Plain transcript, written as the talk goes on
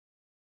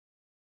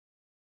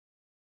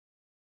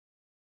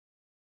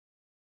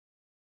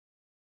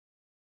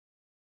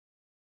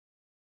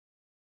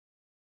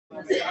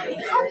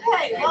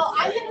Okay, well,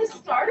 I'm going to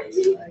start.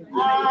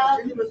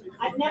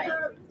 I've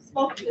never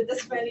spoken to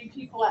this many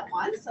people at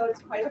once, so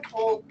it's quite a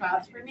full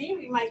crowd for me.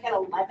 We might get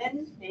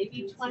 11,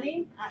 maybe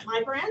 20 at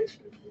my branch.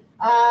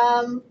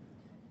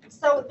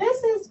 So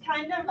this is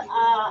kind of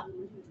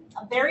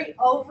a very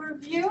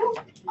overview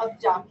of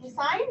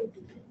Docusign.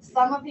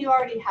 Some of you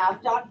already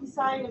have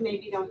Docusign and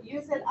maybe don't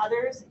use it.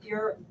 Others,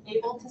 you're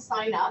able to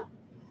sign up.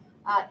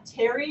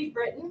 Terry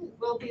Britton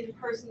will be the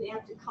person you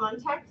have to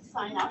contact to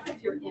sign up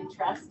if you're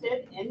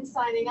interested in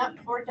signing up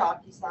for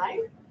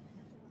Docusign.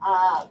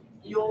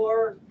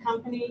 Your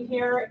company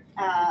here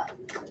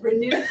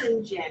renews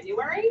in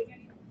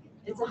January.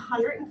 It's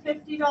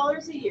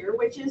 $150 a year,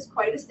 which is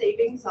quite a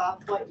savings off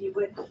what you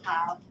would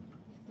have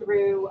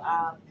through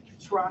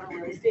Toronto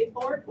Real Estate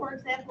Board, for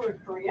example, or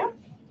Korea.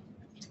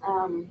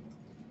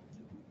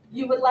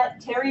 You would let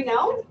Terry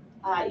know.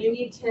 You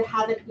need to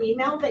have an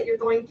email that you're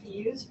going to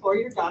use for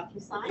your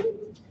Docusign.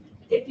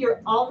 If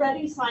you're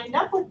already signed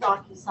up with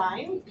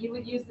Docusign, you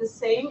would use the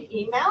same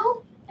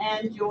email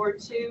and your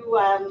two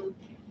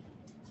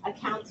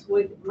accounts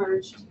would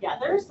merge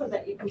together so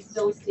that you can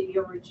still see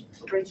your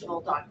original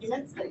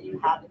documents that you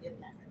have in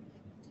there.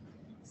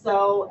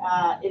 So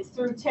it's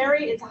through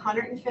Terry, it's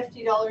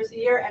 $150 a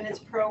year and it's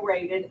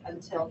prorated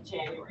until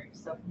January.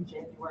 So from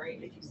January,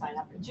 if you sign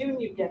up in June,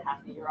 you get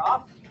half a year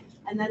off.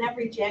 And then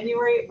every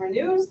January it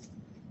renews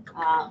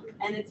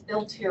and it's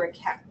billed to your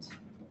account.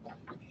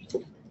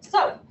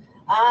 So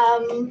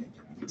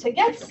to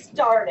get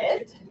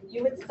started,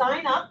 you would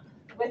sign up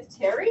with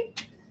Terry.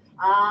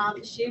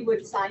 She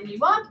would sign you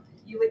up.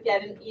 You would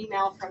get an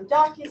email from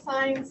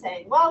Docusign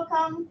saying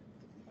welcome.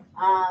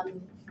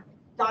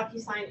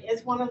 Docusign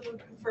is one of the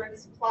preferred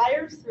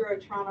suppliers through our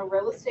Toronto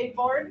Real Estate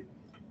Board.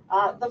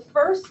 The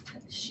first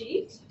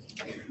sheet,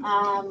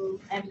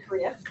 and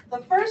Korea, the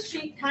first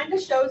sheet kind of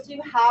shows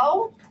you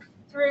how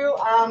through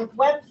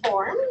web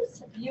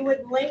forms you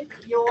would link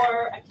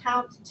your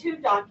account to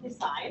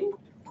Docusign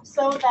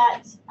so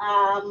that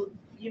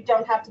you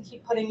don't have to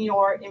keep putting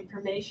your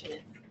information in.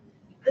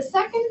 The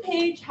second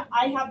page,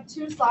 I have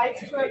two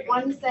sides to it,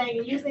 one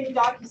saying using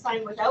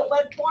Docusign without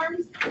web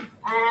forms,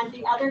 and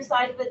the other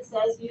side of it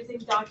says using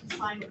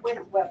Docusign with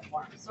web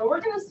forms. So we're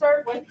going to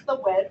start with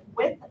the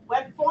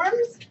web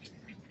forms.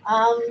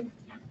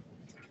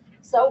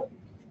 So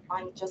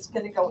I'm just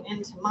going to go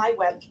into my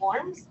web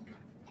forms.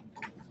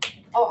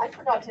 Oh, I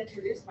forgot to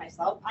introduce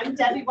myself. I'm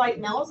Debbie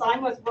White-Mills.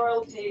 I'm with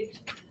Royal Page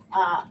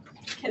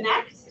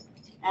Connect,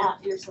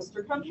 your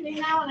sister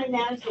company now, and I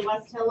manage the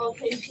West Hill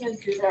location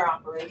and do their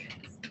operations.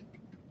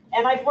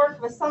 And I've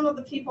worked with some of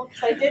the people,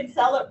 because I did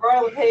sell at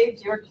Royal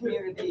Page, your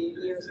community,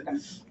 years ago,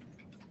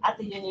 at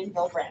the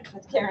Unionville branch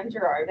with Karen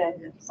Gerard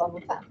and some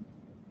of them.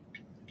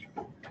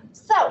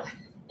 So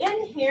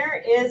in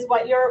here is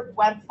what your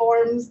web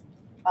forms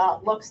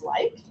looks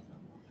like.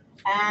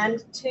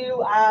 And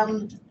to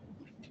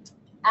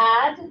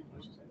add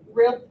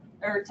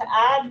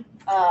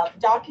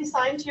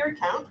Docusign to your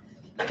account,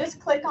 you just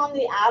click on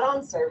the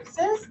add-on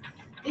services.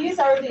 These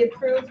are the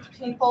approved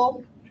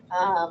people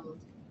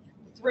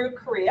through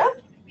Korea.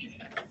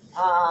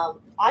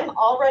 I'm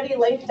already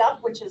linked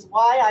up, which is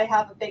why I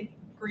have a big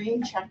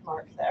green check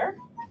mark there.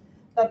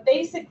 But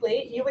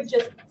basically, you would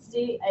just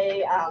see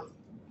a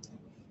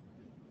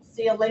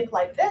link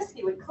like this.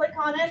 You would click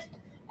on it,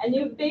 and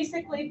you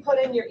basically put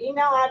in your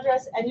email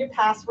address and your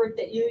password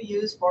that you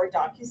use for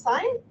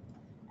Docusign.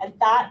 And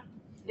that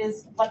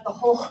is what the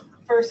whole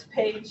first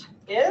page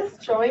is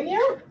showing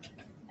you.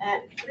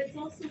 But it's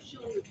also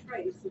showing the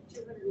price of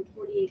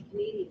 248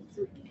 Canadian.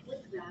 So if you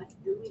click that,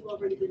 then we've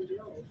already been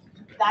billed.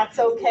 That's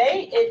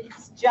okay.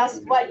 It's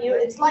just what you,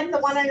 it's like the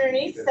one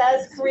underneath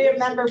says Korea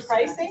member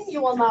pricing.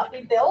 You will not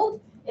be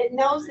billed. It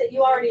knows that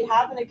you already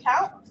have an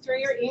account through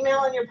your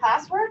email and your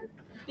password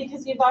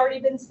because you've already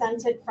been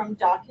sent it from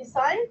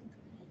Docusign.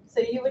 So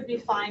you would be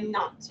fine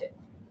not to.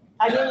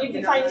 I mean, you'd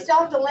be fine. You still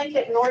have to link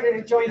it in order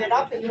to join it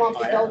up, and you won't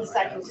be billed a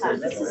second time.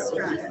 This is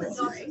Stratton.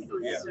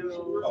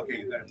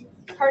 Okay, then.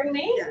 Pardon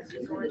me? Yeah,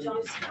 just for the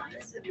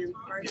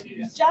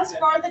Docusign. Just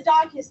for the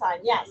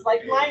Docusign, yes.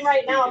 Like mine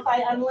right now, if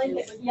I unlink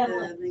it, would be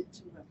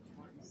unlinked.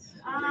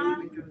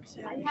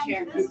 I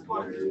have this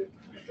one.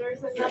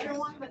 There's another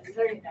one, but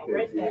there you go,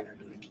 right there.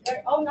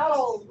 Oh, not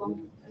all of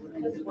them.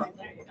 This one,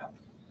 there you go.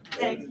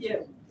 Thank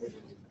you.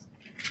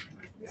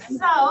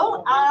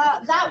 So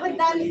that would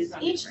then,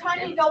 each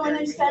time you go in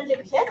and send a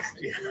kit,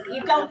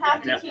 you don't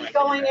have to keep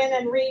going in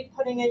and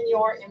putting in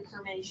your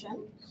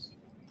information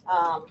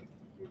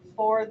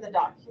for the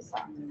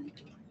Docusign.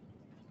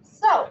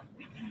 So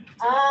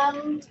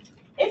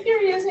if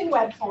you're using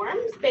web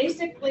forms,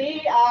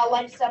 basically,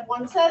 like step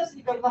one says,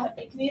 you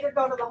can either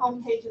go to the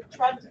home page of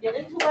TRUD to get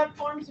into web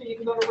forms, or you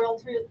can go to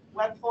Realtor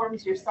Web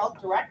Forms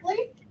yourself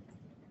directly.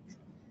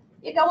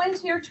 You go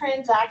into your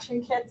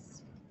transaction kits.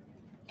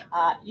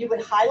 You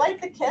would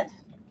highlight the kit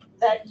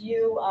that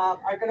you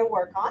are going to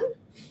work on,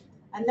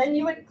 and then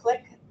you would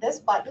click this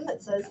button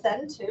that says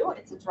Send To.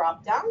 It's a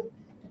drop down,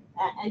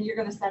 and you're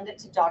going to send it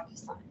to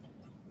Docusign.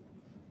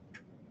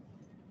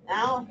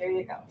 Now, here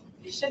you go.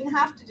 You shouldn't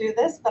have to do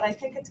this, but I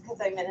think it's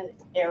because I'm in an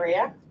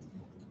area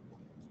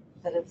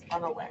that it's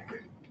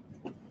unaware.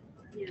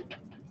 Yeah.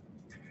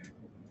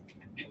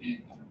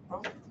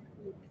 Oh.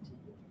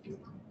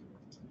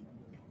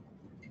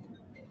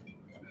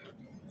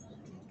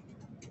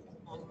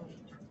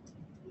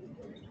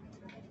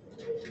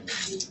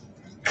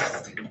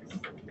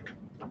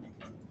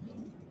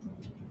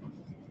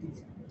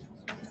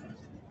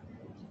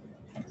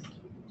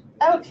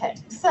 Okay,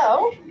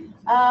 so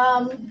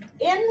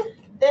in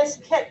this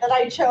kit that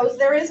I chose,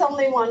 there is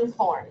only one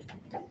form.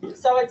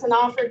 So it's an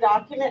offer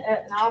document,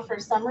 an offer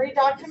summary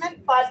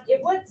document, but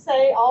it would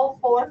say all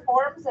 4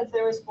 forms if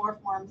there was 4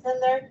 forms in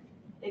there.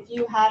 If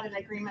you had an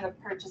agreement of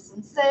purchase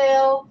and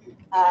sale,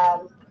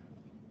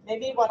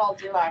 maybe what I'll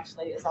do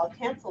actually is I'll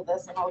cancel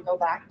this and I'll go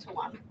back to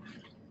one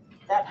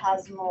that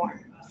has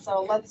more.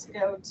 So let's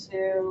go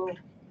to,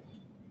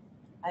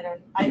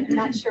 I'm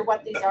not sure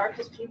what these are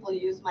because people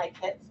use my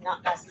kits,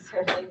 not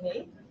necessarily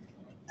me.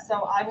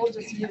 So I will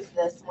just use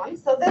this one.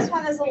 So this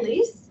one is a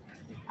lease.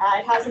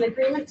 It has an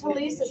agreement to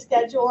lease, a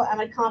schedule,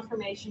 and a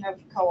confirmation of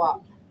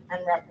co-op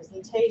and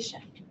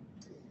representation.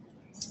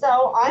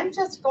 So I'm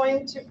just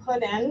going to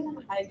put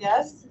in, I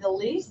guess, the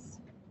lease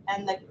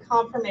and the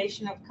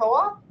confirmation of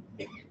co-op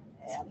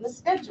and the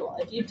schedule.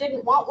 If you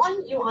didn't want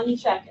one, you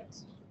uncheck it.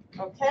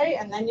 Okay,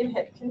 and then you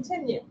hit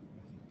continue.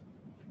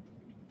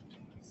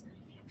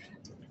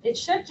 It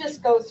should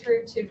just go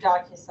through to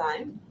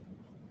Docusign.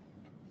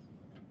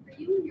 Are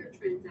you in your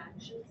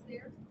transactions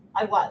there?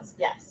 I was,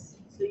 yes.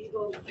 So you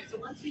go, so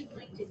once you've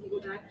linked it, you go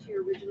back to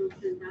your original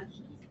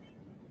transactions?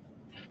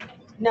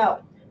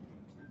 No.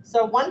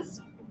 So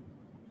once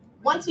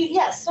you've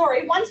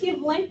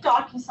linked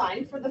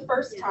Docusign for the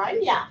first time,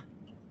 yeah.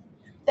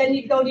 Then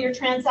you go to your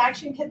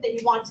transaction kit that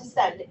you want to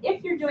send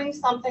if you're doing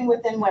something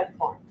within web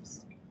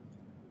forms.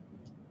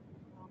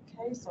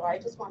 Okay, so I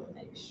just want to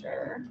make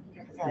sure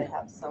because I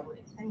have so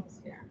many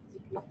things here.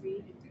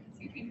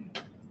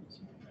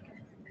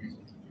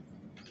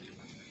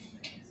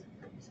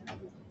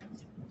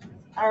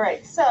 All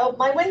right, so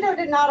my window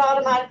did not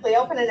automatically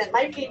open, and it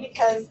might be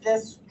because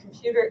this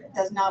computer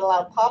does not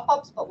allow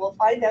pop-ups, but we'll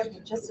find out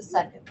in just a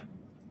second.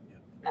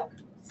 No.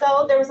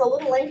 So there was a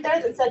little link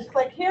there that said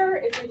click here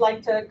if you'd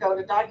like to go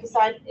to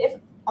Docusign if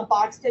a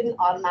box didn't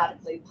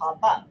automatically pop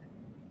up.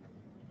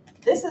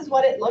 This is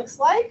what it looks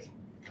like.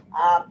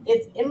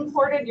 It's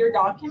imported your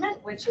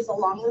document, which is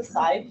along the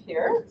side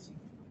here,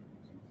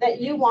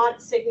 that you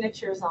want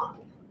signatures on.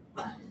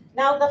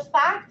 Now, the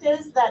fact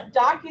is that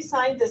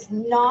Docusign does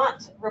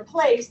not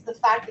replace the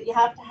fact that you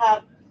have to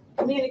have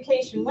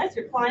communication with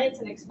your clients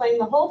and explain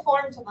the whole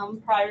form to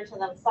them prior to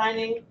them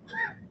signing,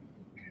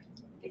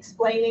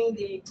 explaining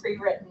the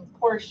pre-written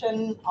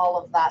portion, all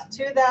of that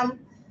to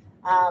them.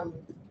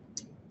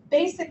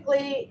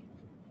 Basically,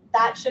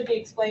 that should be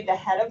explained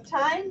ahead of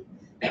time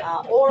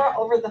or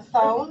over the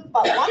phone.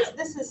 But once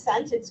this is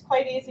sent, it's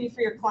quite easy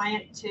for your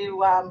client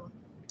to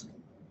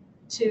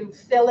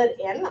fill it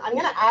in. I'm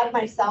going to add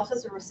myself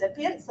as a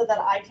recipient so that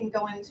I can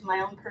go into my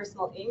own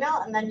personal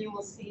email, and then you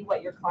will see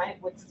what your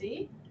client would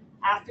see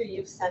after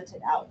you've sent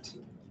it out.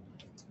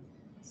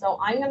 So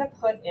I'm going to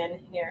put in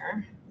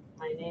here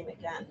my name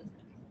again,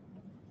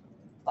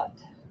 but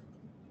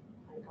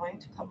I'm going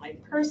to put my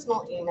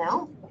personal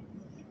email.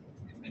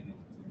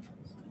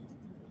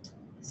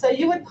 So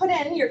you would put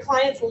in your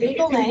client's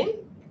legal name,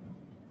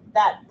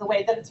 the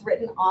way that it's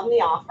written on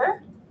the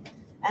offer,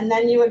 and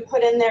then you would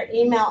put in their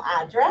email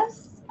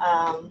address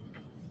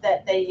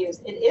that they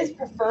use. It is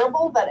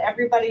preferable that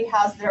everybody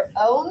has their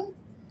own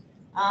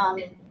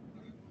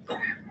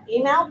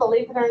email.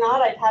 Believe it or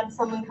not, I've had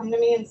someone come to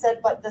me and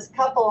said, but this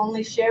couple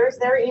only shares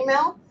their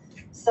email.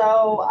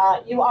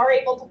 So you are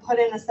able to put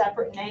in a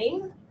separate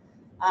name,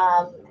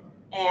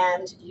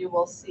 and you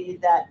will see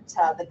that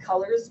the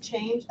colors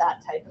change,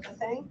 that type of a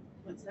thing.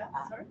 What's that?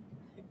 Sorry?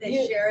 If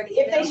they share an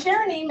email? If they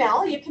share an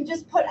email, you can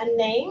just put a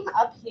name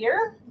up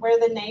here where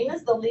the name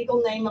is the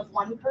legal name of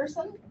one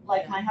person.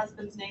 Like my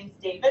husband's name's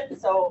David,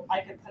 so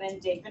I could put in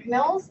David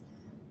Mills,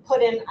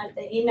 put in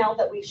the email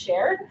that we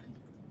shared,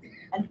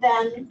 and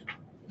then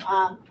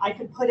I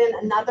could put in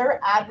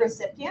another add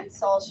recipient.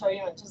 So I'll show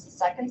you in just a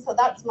second. So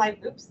that's my,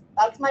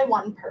 that's my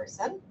one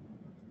person.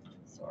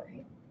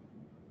 Sorry.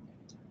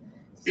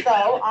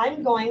 So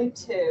I'm going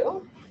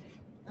to,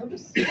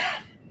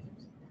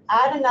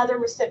 add another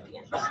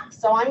recipient.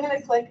 So I'm going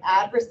to click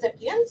add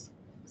recipient.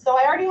 So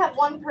I already have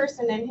one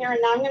person in here,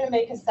 and now I'm going to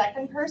make a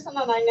second person,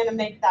 and I'm going to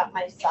make that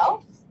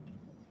myself,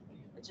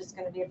 which is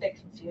going to be a bit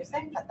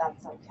confusing, but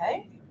that's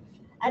okay.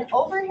 And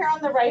over here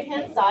on the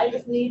right-hand side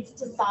is needs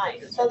to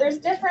sign. So there's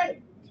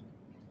different,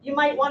 you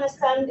might want to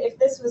send, if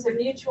this was a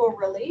mutual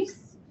release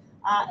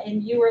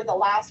and you were the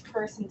last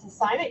person to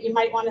sign it, you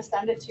might want to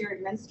send it to your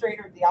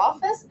administrator of the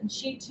office, and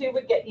she too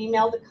would get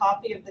emailed a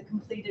copy of the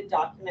completed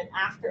document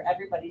after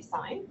everybody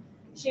signed.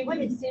 She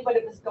wouldn't see what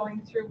it was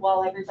going through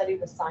while everybody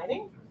was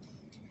signing.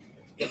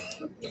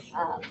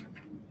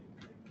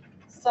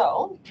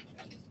 So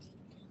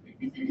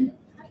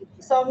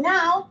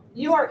now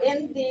you are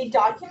in the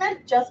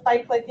document just by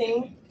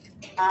clicking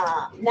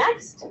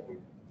next,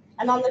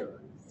 And on the,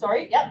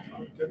 sorry, yep,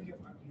 Debbie,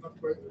 I'm not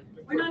quite.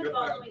 We're not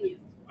following you.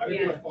 I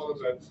didn't quite follow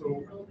that,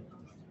 so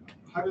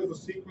how does the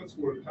sequence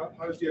work?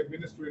 How does the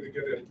administrator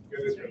get it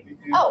at the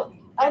end? oh,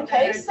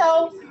 okay,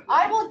 so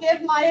I will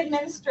give my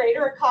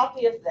administrator a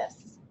copy of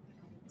this.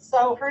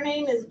 So her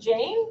name is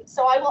Jane,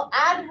 so I will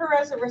add her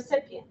as a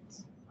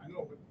recipient, I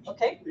know, but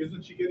okay?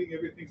 isn't she getting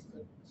everything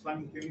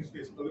simultaneously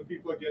as other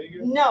people are getting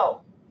it?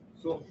 No,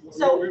 So.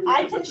 so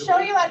I can show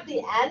you at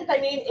the end, I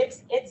mean,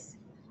 it's,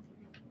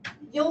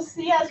 you'll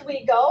see as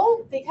we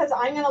go, because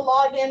I'm gonna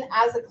log in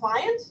as a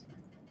client,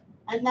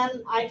 and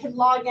then I can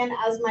log in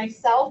as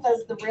myself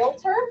as the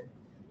realtor.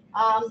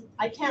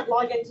 I can't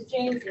log into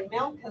Jane's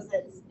email because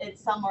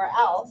it's somewhere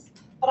else,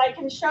 but I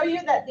can show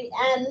you that the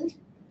end,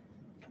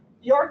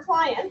 your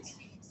client,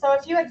 so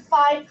if you had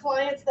 5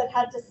 clients that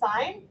had to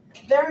sign,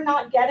 they're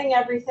not getting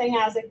everything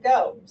as it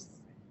goes.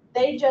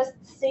 They just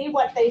see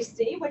what they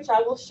see, which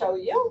I will show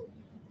you.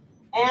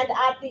 And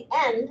at the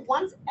end,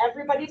 once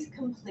everybody's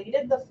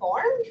completed the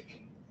form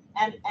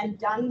and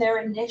done their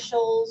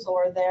initials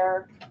or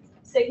their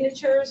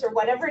signatures or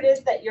whatever it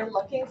is that you're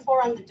looking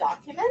for on the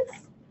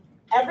documents,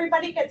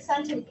 everybody gets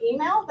sent an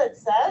email that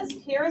says,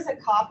 here is a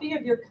copy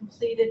of your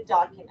completed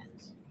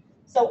document.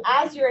 So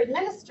as your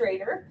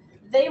administrator,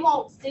 they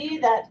won't see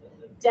that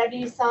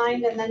Debbie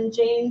signed and then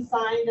Jane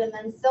signed and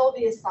then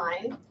Sylvia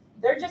signed.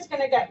 They're just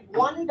gonna get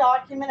one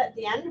document at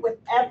the end with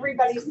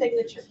everybody's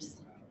signatures.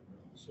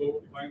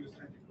 So if I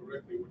understand you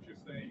correctly, what you're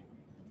saying,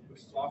 the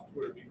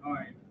software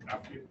behind,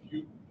 after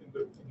you, in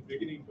the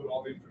beginning, put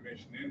all the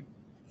information in,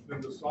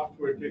 then the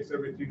software takes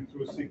everything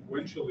through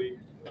sequentially,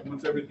 and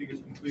once everything is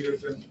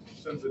completed, then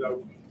sends it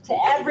out. To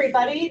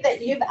everybody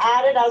that you've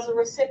added as a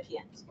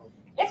recipient.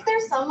 If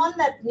there's someone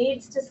that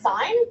needs to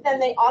sign, then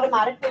they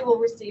automatically will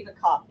receive a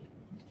copy.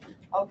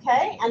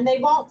 Okay, and they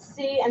won't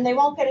see, and they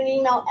won't get an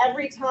email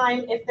every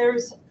time if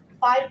there's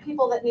 5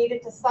 people that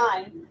needed to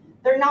sign.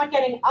 They're not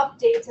getting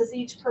updates as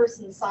each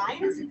person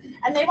signs,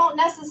 and they won't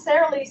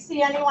necessarily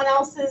see anyone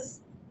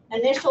else's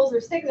initials or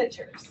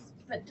signatures.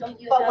 But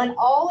don't you But have, when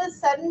all is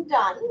said and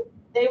done,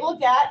 they will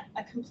get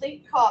a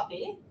complete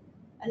copy,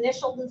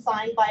 initialed and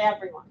signed by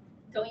everyone.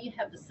 don't you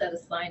have to set a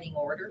signing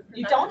order for that?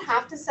 You don't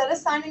have to set a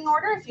signing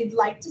order. If you'd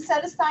like to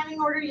set a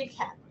signing order, you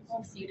can.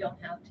 Oh, so you don't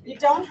have to. You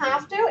don't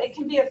have to. It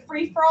can be a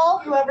free-for-all.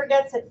 Whoever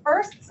gets it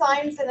first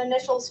signs and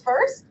initials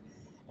first.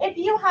 If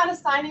you had a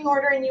signing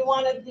order and you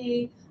wanted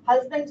the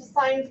husband to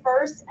sign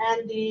first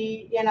and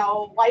the,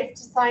 wife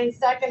to sign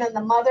second and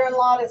the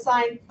mother-in-law to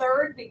sign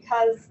third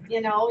because,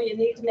 you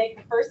need to make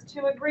the first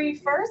 2 agree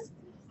first.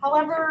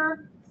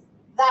 However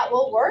that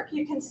will work,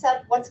 you can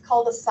set what's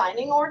called a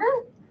signing order.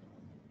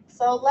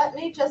 So let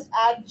me just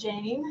add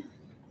Jane.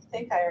 I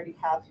think I already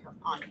have her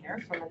on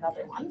here from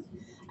another one.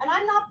 And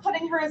I'm not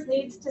putting her as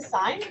needs to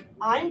sign.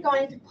 I'm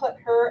going to put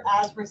her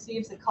as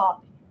receives a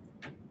copy.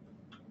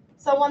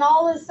 So when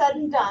all is said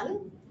and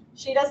done,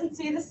 she doesn't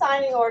see the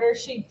signing order.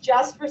 She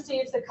just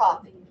receives a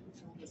copy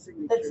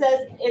that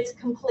says it's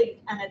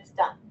complete and it's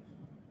done.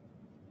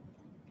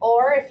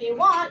 Or if you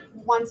want,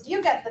 once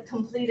you get the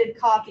completed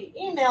copy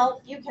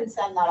email, you can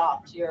send that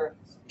off to your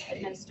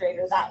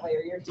administrator that way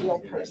or your deal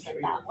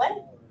person that way.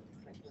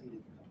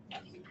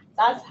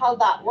 That's how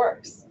that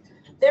works.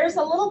 There's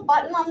a little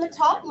button on the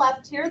top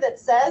left here that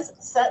says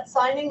set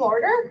signing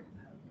order.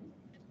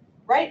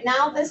 Right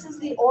now, this is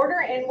the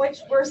order in which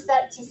we're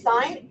set to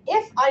sign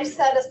if I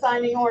set a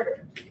signing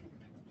order.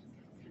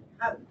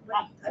 What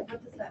does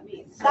that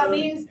mean? That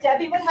means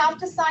Debbie would have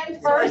to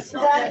sign first,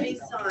 Until then Debbie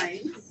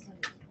signs.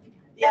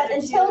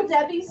 until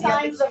Debbie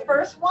signs the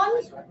first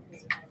one,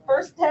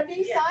 first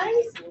Debbie Yeah.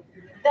 signs,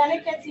 then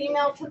it gets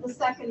emailed to the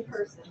second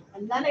person,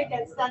 and then it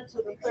gets sent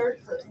to the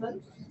third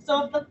person.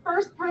 So if the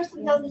first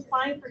person doesn't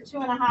sign for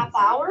 2.5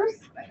 hours,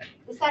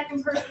 the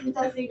second person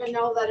doesn't even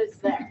know that it's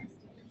there.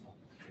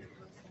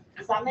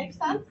 Does that make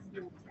sense?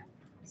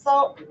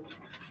 So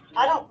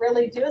I don't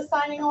really do a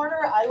signing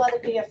order. I let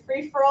it be a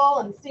free-for-all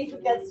and see who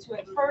gets to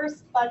it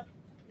first, but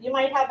you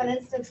might have an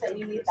instance that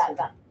you need that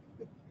done.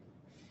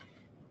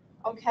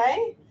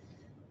 Okay,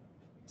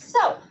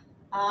 so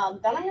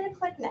then I'm going to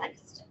click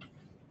next.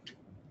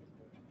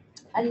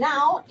 And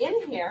now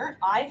in here,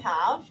 I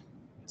have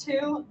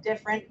 2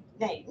 different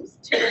names,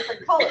 2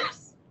 different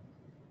colors.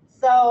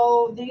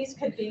 So these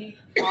could be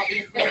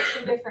obviously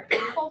 2 different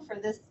people for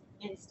this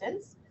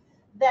instance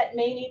that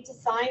may need to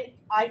sign.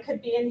 I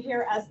could be in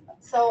here as,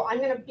 so I'm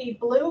going to be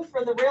blue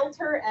for the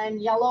realtor and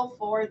yellow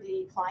for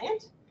the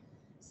client.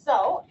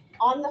 So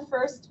on the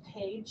first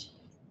page,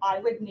 I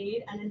would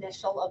need an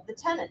initial of the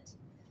tenant.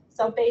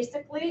 So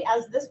basically,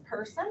 as this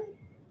person,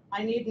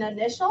 I need an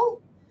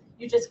initial.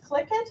 You just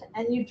click it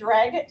and you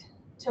drag it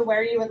to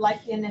where you would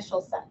like the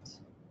initial sent.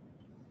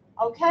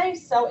 Okay,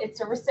 so it's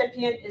a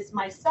recipient is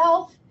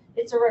myself.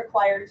 It's a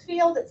required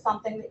field. It's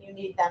something that you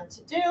need them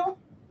to do.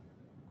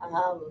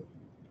 And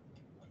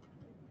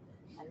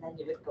then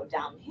you would go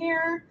down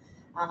here.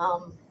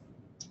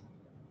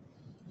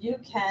 You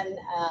can,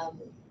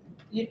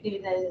 you'd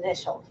need an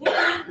initial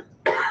here.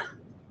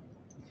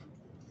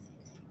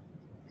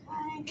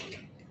 Okay.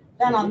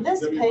 Then on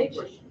this page,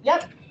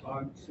 yep.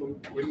 So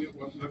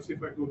let's say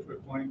if I go to a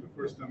client the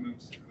first time and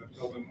I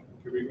tell them,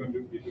 okay, we're going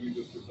to be doing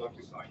this with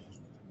Docusign.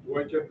 Do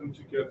I get them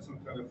to get some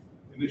kind of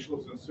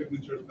initials and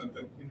signatures and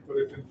then input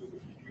it into the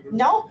computer?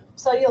 No,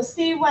 so you'll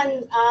see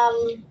when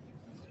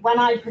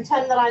I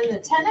pretend that I'm the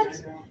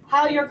tenant,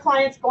 how your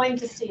client's going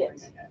to see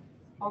it,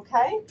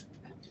 okay?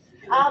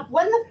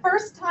 When the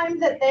first time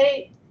that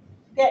they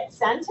get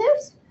sent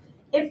it,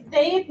 if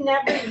they've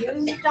never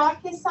used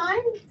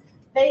Docusign,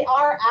 they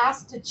are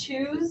asked to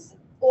choose,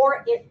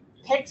 or it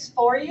picks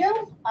for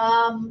you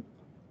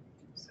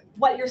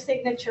what your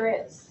signature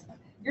is.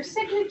 Your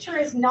signature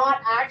is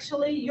not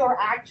actually your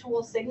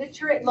actual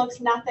signature. It looks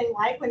nothing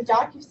like. When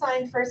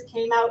Docusign first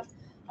came out,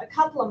 a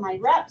couple of my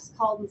reps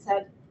called and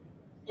said,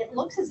 it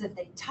looks as if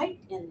they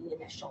typed in the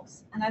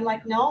initials. And I'm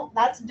like, no,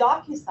 that's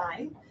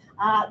Docusign.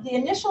 The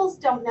initials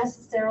don't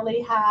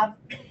necessarily have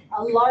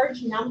a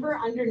large number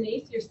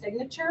underneath your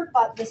signature,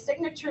 but the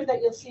signature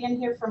that you'll see in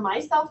here for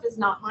myself is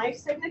not my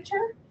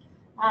signature.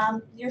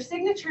 Your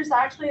signature is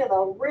actually a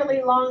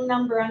really long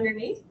number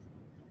underneath,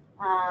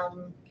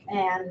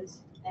 and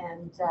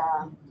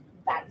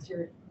that's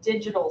your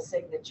digital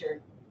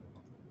signature.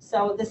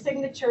 So the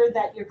signature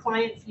that your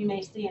clients you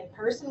may see in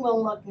person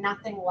will look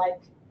nothing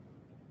like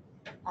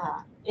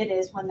it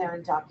is when they're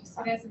in But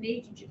Docusign. as an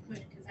agent, you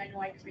could, because I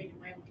know I created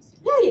my own.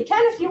 Yeah, you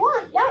can if you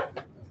want. Yeah,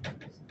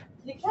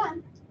 you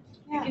can.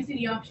 It gives you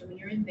the option when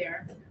you're in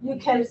there. You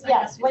can,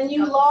 yes, when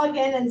you log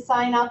in and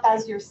sign up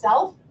as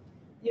yourself,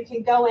 you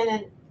can go in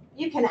and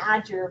you can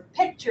add your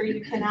picture,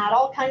 you can add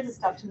all kinds of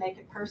stuff to make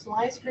it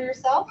personalized for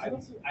yourself.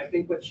 I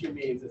think what she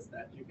means is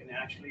that you can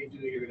actually do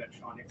your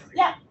electronic signature.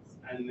 Yeah.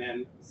 And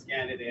then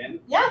scan it in.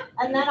 Yeah,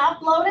 and then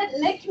upload it,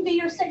 and it can be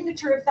your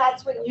signature if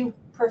that's what you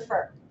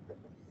prefer.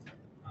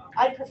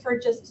 I prefer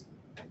just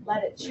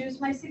let it choose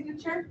my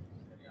signature.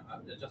 Yeah, I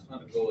just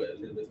want to go a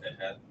little bit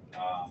ahead.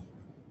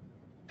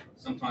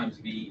 Sometimes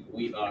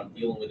we are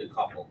dealing with a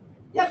couple.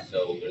 Yep.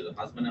 So there's a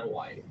husband and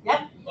wife. Yep.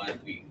 But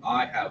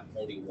I have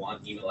only one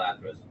email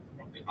address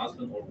from the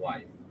husband or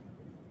wife.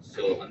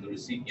 So on the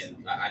recipient,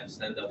 I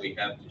understand that we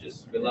have to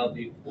just fill out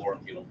the form,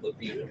 put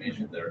the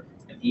information there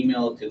and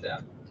email it to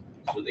them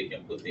so they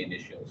can put the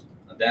initials.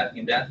 And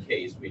in that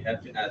case, we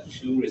have to add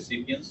two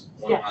recipients,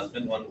 one Yes.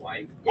 husband, one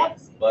wife, Yep,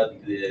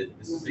 but the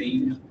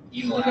same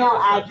email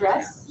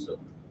address. So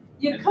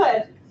you And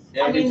could.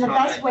 I every mean, the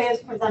best time- way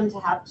is for them to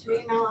have two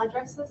email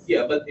addresses.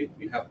 Yeah, but if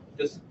we have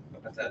just,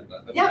 like I said,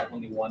 we Yeah. have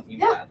only one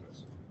email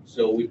address.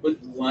 So we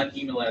put one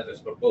email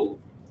address for both,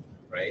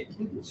 right?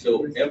 Mhm.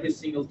 So every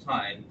single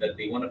time that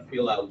they want to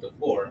fill out the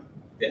form,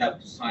 they have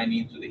to sign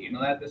into the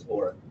email address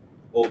or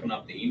open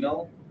up the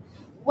email.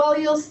 Well,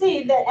 you'll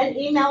see that an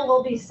email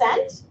will be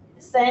sent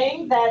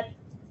saying that,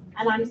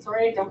 and I'm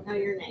sorry, I don't know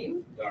your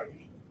name,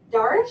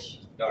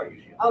 Darius, Darish?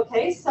 yeah.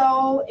 Okay,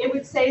 so it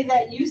would say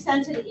that you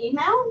sent an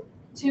email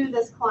to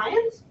this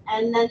client,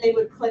 and then they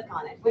would click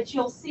on it, which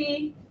you'll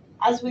see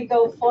as we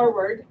go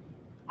forward.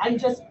 I'm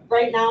just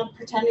right now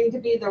pretending to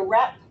be the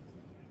rep,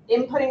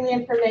 inputting the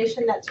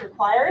information that's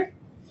required.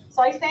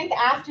 So I think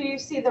after you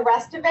see the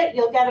rest of it,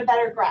 you'll get a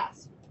better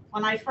grasp.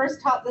 When I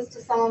first taught this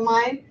to some of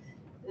mine,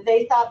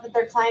 they thought that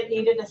their client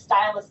needed a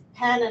stylus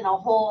pen and a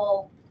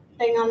whole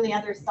thing on the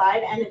other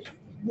side, and it's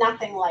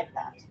nothing like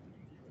that.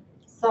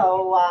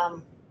 So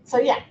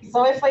yeah,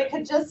 so if we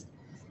could just,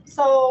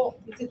 so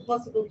Is it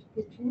possible to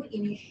put two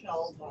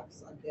initial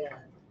boxes on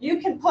there you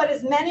can put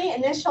as many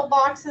initial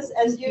boxes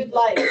as you'd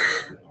like.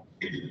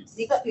 next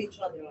to each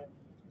other?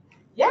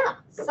 Yeah,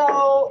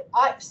 so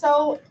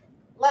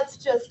let's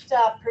just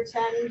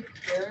pretend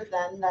here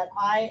then that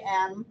I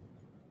am,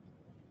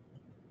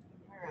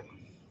 where am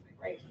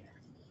I? Right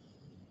here.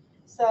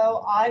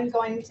 So I'm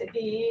going to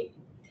be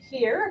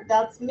here,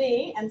 that's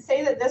me, and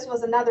say that this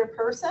was another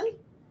person.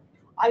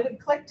 I would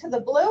click to the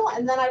blue,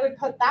 and then I would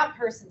put that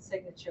person's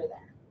signature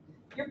there.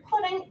 You're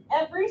putting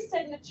every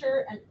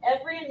signature and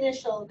every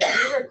initial that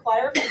you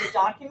require for the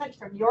document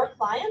from your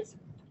clients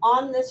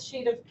on this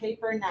sheet of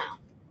paper now.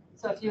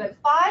 So if you had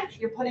 5,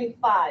 you're putting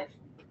 5.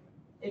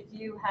 If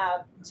you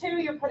have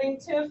 2, you're putting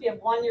 2. If you have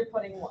 1, you're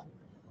putting 1.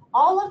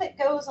 All of it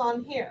goes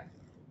on here.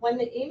 When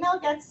the email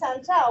gets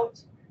sent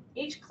out,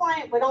 each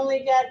client would only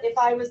get, if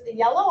I was the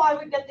yellow, I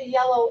would get the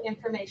yellow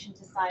information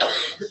to sign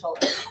the initial.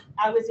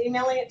 I was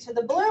emailing it to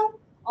the blue,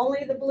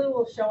 only the blue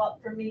will show up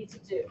for me to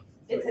do.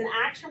 It's an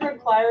action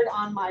required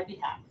on my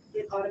behalf.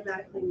 It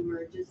automatically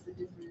merges the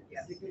different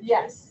signatures.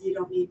 Yes. You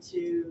don't need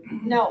to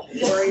No,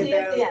 you'll worry see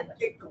at the end.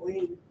 about it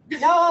going.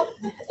 No,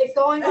 it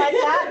going like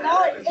that,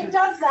 no, it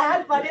does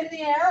that, but in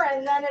the air,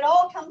 and then it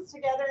all comes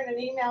together in an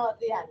email at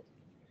the end.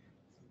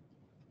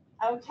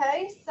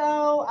 Okay,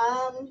 so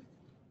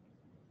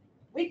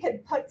we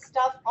could put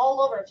stuff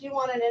all over. If you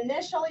want an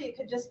initial, you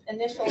could just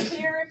initial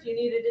here if you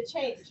needed to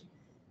change.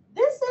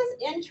 This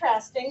is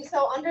interesting,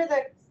 so under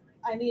the,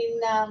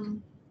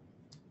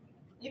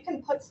 you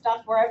can put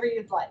stuff wherever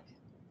you'd like.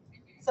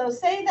 So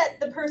say that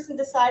the person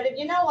decided,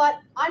 you know what,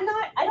 I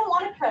don't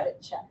want a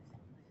credit check.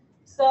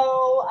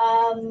 So,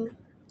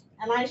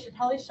 and I should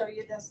probably show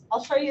you this.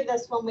 I'll show you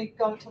this when we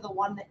go to the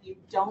one that you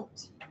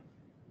don't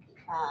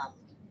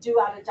do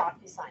out of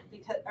Docusign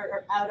because,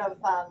 or out of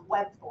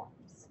web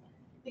forms.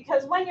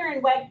 Because when you're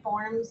in web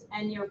forms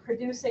and you're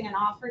producing an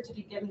offer to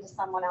be given to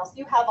someone else,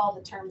 you have all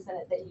the terms in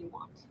it that you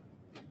want,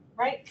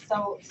 right?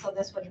 So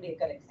this would be a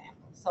good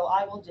example. So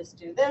I will just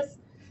do this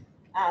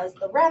as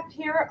the rep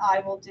here.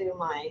 I will do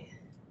my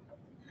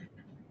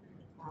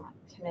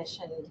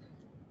commission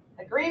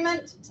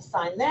agreement to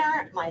sign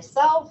there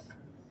myself.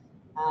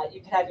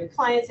 You could have your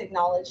clients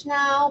acknowledge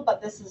now,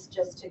 but this is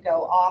just to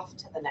go off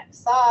to the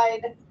next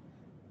side.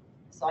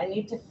 So I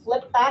need to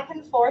flip back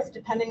and forth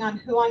depending on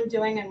who I'm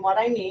doing and what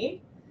I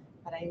need.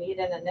 But I need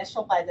an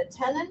initial by the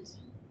tenant.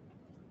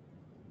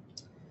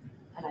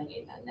 And I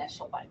need an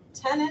initial by the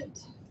tenant.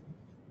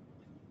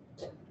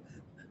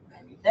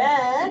 And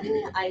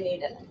then I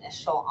need an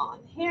initial on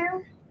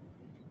here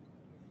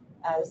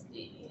as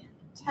the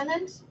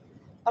tenant.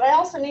 But I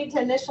also need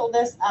to initial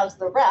this as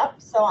the rep.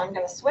 So I'm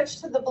going to switch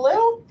to the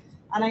blue.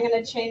 And I'm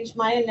going to change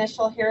my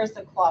initial here as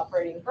the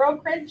cooperating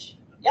brokerage.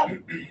 Yep.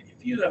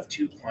 If you have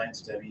two clients,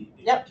 Debbie,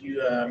 Yep. do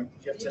you have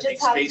You to just make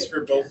have space to-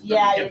 for both of them?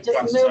 Yeah, to you get just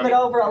one move it signed?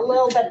 over a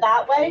little bit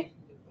that way.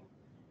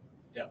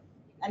 Yep.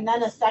 And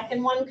then a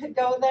second one could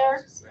go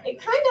there. It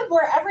kind of,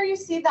 wherever you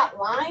see that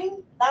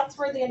line, that's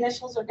where the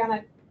initials are going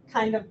to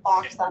kind of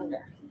box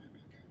under.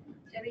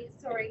 Debbie,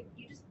 sorry,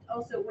 you just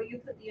also, where you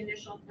put the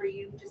initial for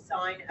you to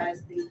sign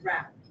as the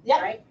rep,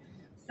 Yep. right?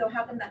 So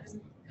how come that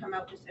doesn't come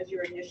out just as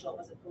your initial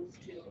as opposed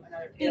to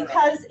another arrow?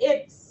 Because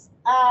it's,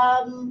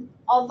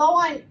 although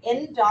I'm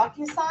in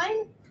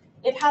Docusign,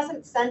 it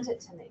hasn't sent it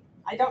to me.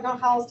 I don't know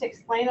how else to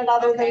explain it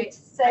other than Okay, to I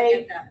say,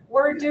 get that.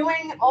 we're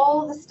doing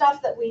all the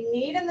stuff that we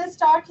need in this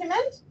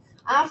document.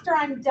 After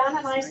I'm done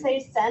and I say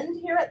send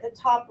here at the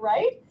top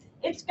right,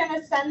 it's going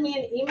to send me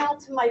an email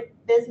to my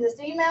business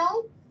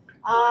email.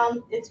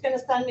 It's going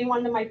to send me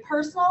one to my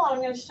personal.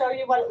 I'm going to show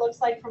you what it looks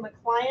like from a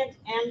client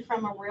and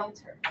from a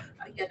realtor.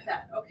 I get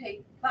that,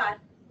 okay, but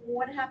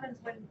what happens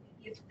when,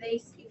 if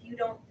you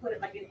don't put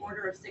it like in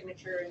order of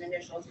signature and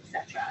initials, et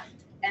cetera,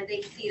 and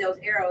they see those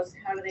arrows,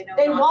 how do they know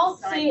They not to won't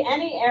sign? see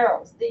any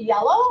arrows. The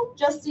yellow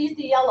just sees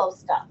the yellow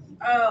stuff.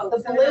 Oh, The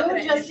so they're not blue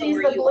gonna just initial sees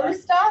where the you blue are.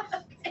 stuff.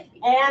 Okay.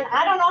 And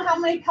I don't know how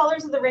many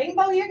colors of the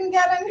rainbow you can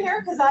get in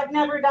here because I've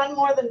never done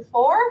more than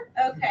 4.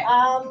 Okay.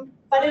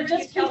 But So it then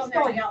just you tell keeps them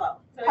they're going. yellow.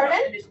 So they're not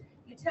Pardon? initial-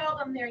 You tell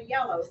them they're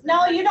yellow. so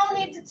No, they're you not don't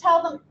need to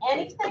tell them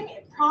anything.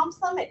 It prompts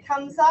them. It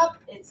comes up.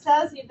 It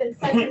says you've been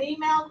sent an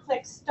email.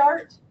 Click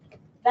start.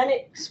 Then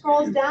it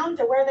scrolls down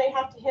to where they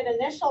have to hit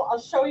initial.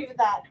 I'll show you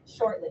that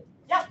shortly.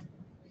 Yep.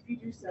 If you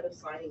do set a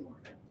signing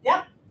order.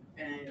 Yep.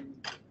 And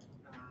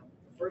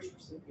the first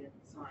recipient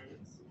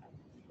signs,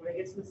 when it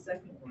gets to the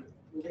second one,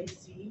 will they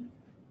see?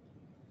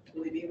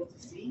 Will they be able to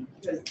see?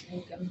 Because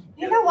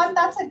You know what?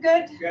 That's a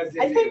good, Because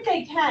I think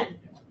they can.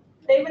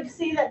 They would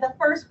see that the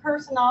first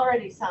person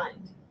already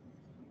signed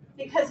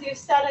because you've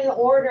set an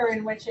order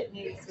in which it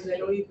needs to Because I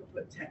know be. you can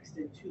put text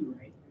in too,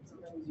 right? And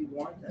sometimes you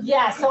want that.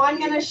 Yeah, so I'm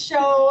going to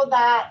show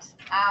that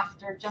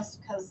after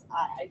just because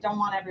I don't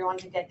want everyone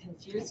to get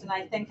confused. And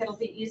I think it'll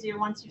be easier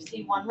once you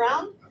see one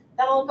round.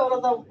 Then I'll go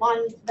to the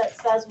one that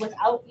says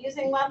without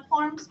using web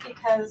forms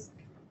because,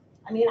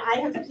 I mean, I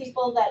have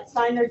people that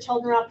sign their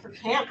children up for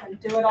camp and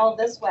do it all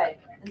this way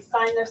and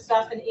sign their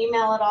stuff and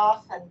email it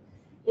off. And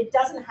it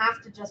doesn't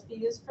have to just be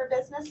used for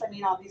business. I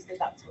mean, obviously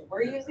that's what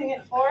we're using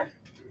it for,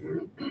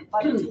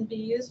 but it can be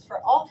used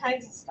for all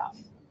kinds of stuff.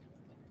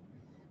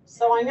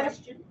 So I'm going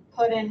to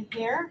put in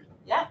here,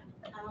 yeah.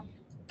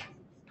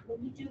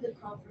 When you do the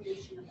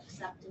confirmation of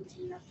acceptance,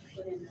 you have to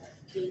put in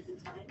the date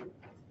and time.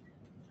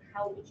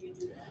 How would you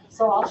do that?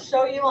 So I'll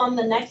show you on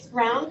the next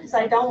round because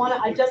I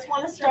just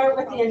want to start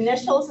with the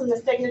initials and the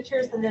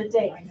signatures and the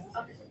date.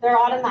 They're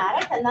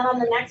automatic. And then on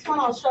the next one,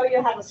 I'll show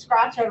you how to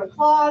scratch out a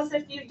clause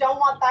if you don't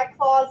want that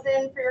clause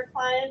in for your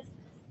clients.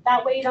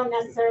 That way you don't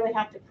necessarily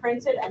have to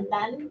print it and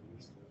then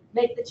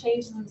make the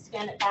changes and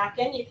scan it back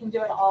in. You can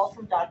do it all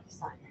from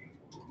Docusign.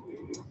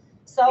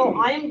 So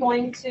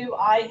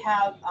I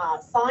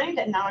have signed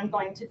and now I'm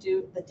going to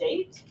do the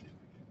date.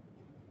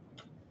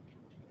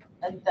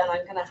 And then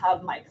I'm going to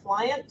have my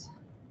client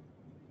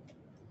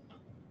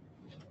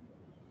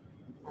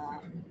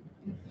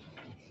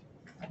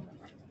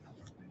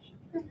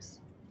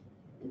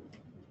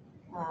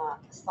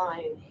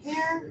sign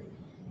here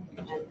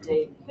and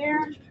date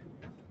here.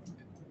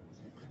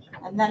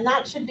 And then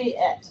that should be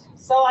it.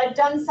 So I've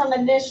done some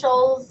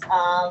initials.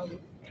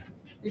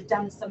 We've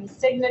done some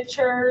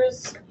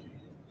signatures.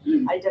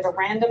 I did a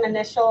random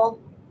initial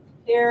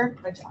here,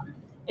 which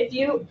if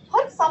you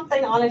put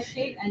something on a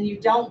sheet and you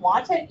don't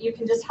want it, you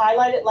can just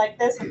highlight it like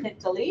this and hit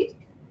delete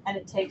and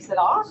it takes it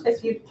off.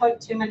 If you put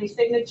too many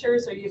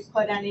signatures or you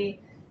put any,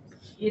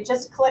 you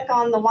just click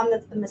on the one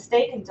that's the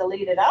mistake and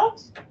delete it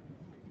out.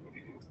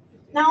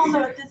 Now,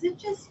 So does it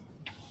just,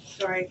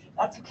 sorry,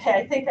 that's okay.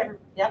 I think,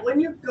 yeah.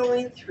 when you're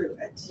going through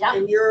it Yeah.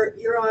 and you're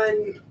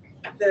on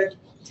the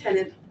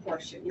tenant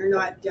portion, you're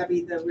not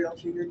Debbie the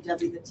realtor, you're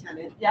Debbie the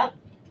tenant. Yeah.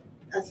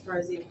 As far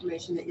as the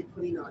information that you're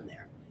putting on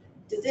there.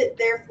 Does it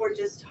therefore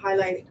just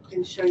highlight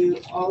and show you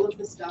all of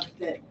the stuff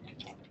that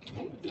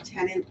the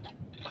tenant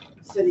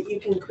so that you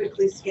can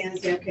quickly scan and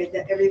say, okay,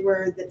 that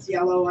everywhere that's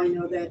yellow, I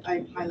know that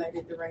I've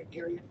highlighted the right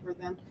area for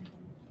them?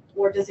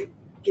 Or does it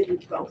give you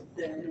both?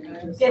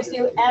 Gives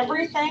you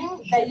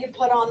everything that you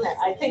put on there.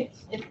 I think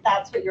if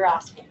that's what you're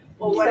asking.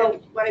 Well,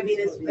 what I mean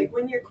is, like,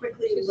 when you're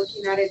quickly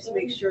looking at it to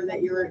make sure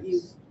that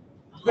you've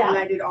Yeah.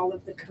 highlighted all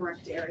of the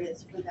correct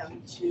areas for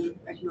them to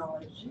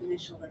acknowledge,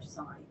 initial, or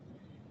sign.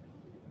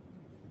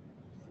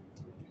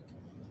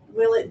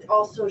 Will it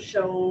also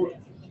show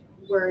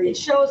where It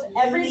shows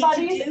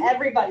everybody's stuff.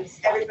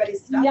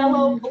 everybody's stuff?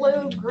 Yellow,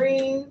 blue,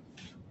 green,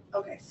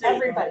 Okay, so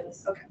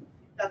everybody's. okay,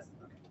 that's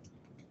okay.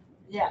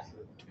 Yeah.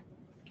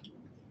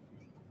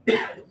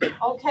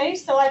 Okay,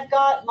 so I've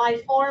got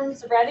my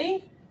forms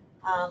ready.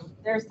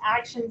 There's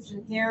actions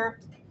in here.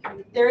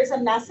 There is a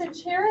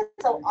message here,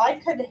 so I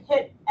could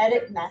hit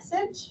edit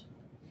message.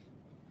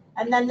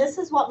 And then this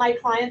is what my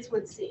clients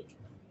would see.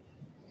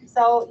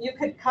 So you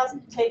could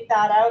take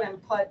that out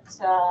and put,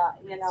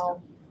 you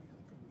know,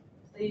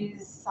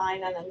 please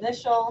sign an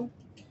initial.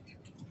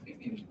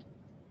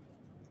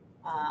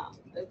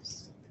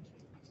 Oops.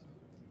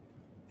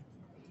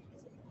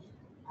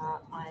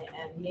 I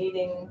am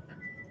needing.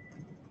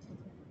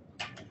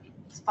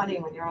 It's funny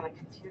when you're on a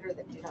computer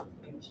that you don't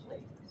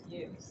usually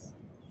use.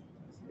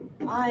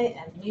 I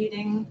am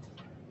needing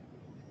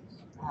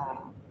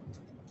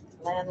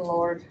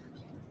landlord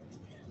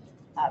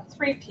at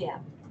 3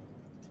 p.m.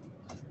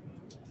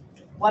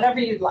 Whatever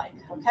you'd like,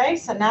 okay?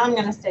 So now I'm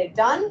gonna say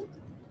done.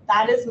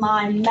 That is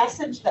my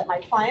message that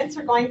my clients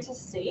are going to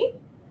see.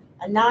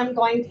 And now I'm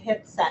going to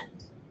hit send.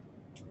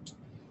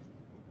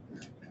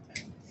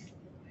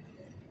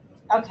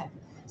 Okay,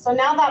 so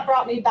now that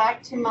brought me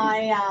back to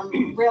my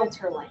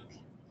realtor link.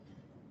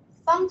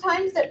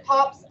 Sometimes it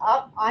pops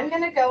up. I'm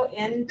going to go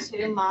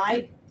into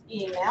my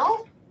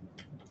email.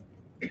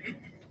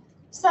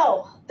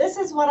 So this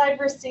is what I've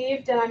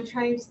received, and I'm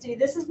trying to see.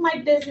 This is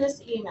my business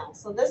email.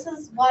 So this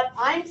is what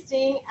I'm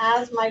seeing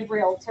as my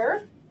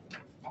realtor.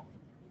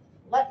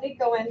 Let me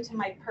go into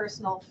my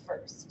personal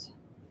first.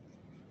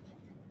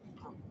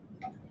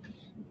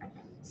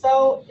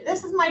 So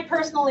this is my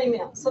personal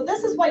email. So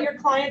this is what your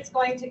client's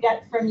going to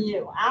get from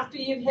you. After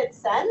you've hit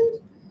send,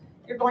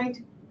 they're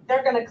going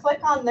to click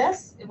on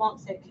this. It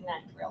won't say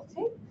Connect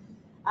Realty.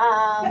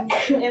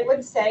 It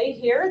would say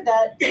here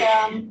that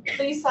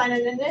please sign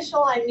an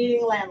initial, I'm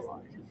needing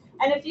landlord.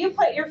 And if you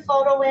put your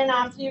photo in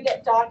after you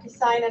get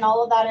Docusign and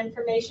all of that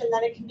information,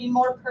 then it can be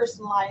more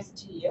personalized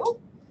to you.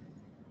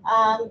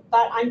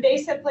 But I'm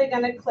basically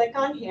going to click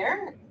on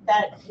here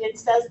that it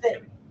says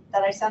that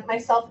I sent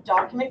myself a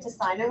document to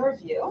sign and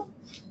review.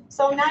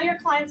 So now your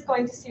client's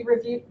going to see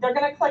review. They're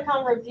going to click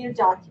on review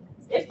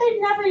documents. If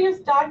they've never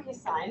used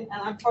Docusign,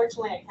 and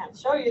unfortunately I can't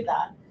show you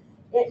that,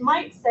 it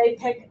might say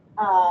pick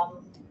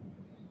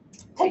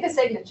a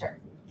signature.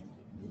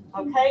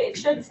 Okay, it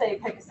should say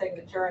pick a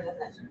signature,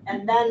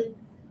 and then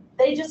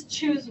they just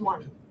choose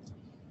one.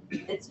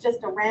 It's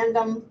just a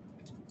random.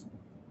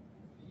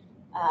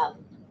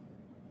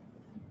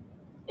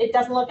 It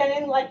doesn't look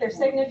anything like their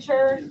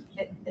signature.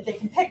 They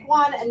can pick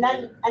one, and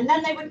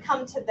then they would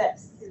come to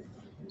this,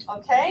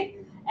 okay?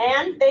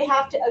 And they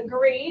have to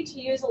agree to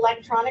use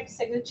electronic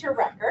signature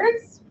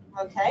records,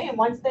 okay? And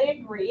once they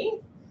agree,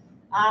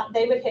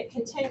 they would hit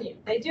continue.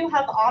 They do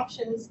have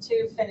options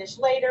to finish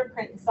later,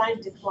 print and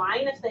sign,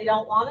 decline if they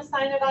don't want to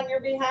sign it on your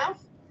behalf.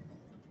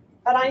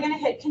 But I'm going to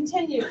hit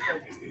continue for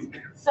this.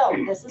 So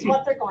this is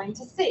what they're going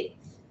to see.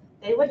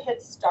 They would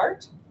hit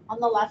start on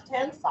the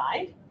left-hand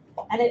side,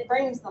 and it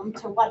brings them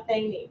to what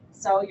they need.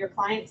 So your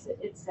clients,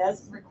 it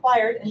says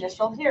required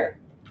initial here.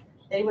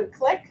 They would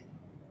click.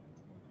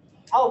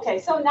 Okay,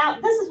 so now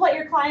this is what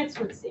your clients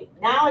would see.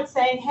 Now it's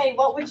saying, hey,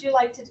 what would you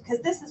like to do? Because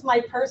this is my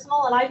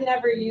personal, and I've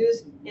never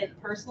used it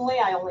personally.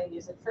 I only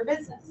use it for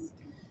business.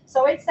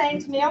 So it's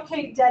saying to me,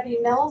 okay, Debbie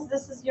Mills,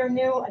 this is your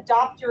new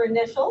adopt your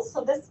initials.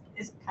 So this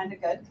is kind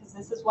of good because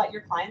this is what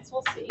your clients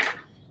will see.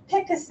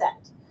 Pick a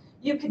set.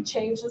 You could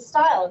change the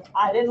style. If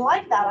I didn't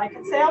like that, I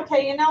could say,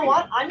 okay, you know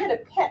what? I'm going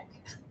to pick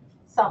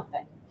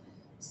something.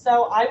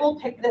 So I will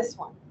pick this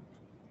one.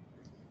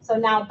 So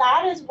now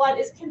that is what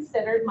is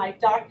considered my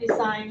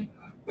Docusign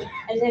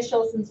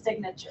initials and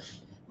signature.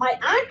 My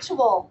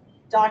actual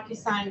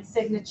Docusign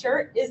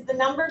signature is the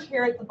number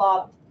here at the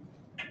bottom.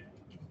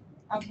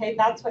 Okay,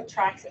 that's what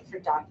tracks it for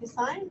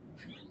Docusign,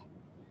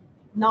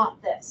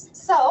 not this.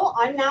 So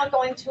I'm now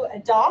going to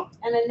adopt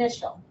an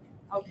initial,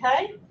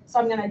 okay? So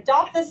I'm going to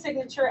adopt this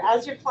signature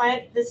as your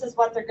client. This is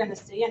what they're going to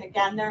see. And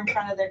again, they're in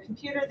front of their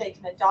computer. They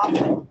can adopt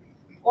it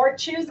or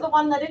choose the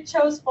one that it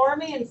chose for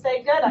me and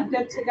say, good, I'm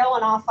good to go,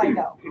 and off I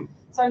go.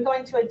 So I'm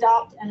going to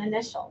adopt an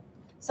initial.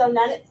 So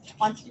then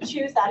once you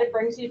choose that, it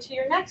brings you to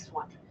your next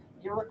one.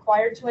 You're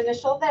required to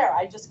initial there.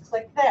 I just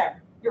click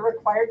there. You're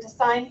required to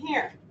sign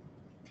here.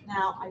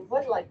 Now, I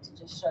would like to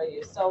just show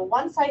you. So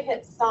once I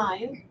hit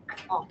sign,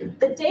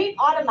 the date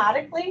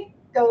automatically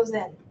goes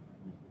in.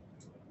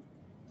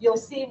 You'll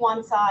see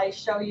once I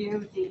show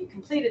you the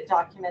completed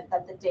document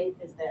that the date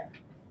is there.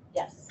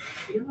 Yes.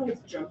 You know how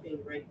it's jumping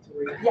right to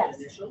where you Yes.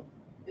 initial?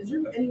 Is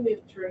there any way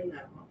of turning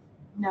that off?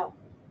 No.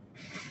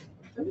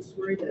 I'm just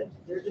worried that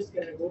they're just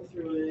gonna go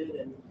through it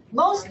and.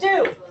 Most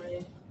do.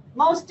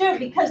 Most do,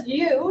 because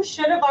you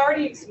should have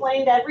already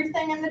explained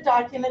everything in the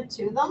document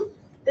to them.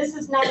 This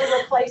is not a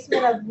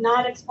replacement of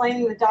not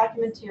explaining the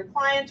document to your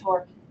client,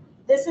 or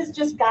this is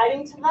just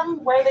guiding to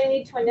them where they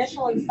need to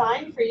initial and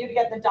sign for you to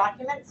get the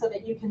document so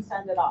that you can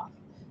send it off.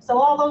 So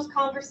all those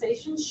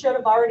conversations should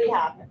have already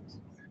happened.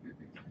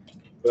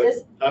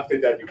 But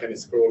after that, you can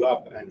scroll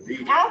up and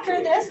read.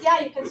 After this, yeah,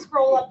 you can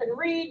scroll up and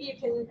read, you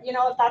can,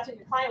 if that's what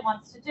your client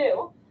wants to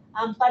do.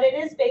 But it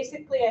is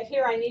basically a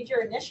here, I need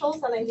your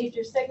initials and I need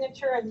your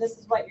signature and this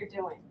is what you're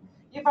doing.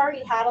 You've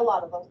already had a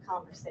lot of those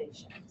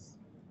conversations.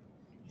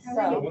 So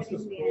So, once they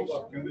scroll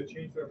up, can they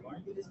change their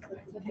mind?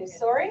 okay,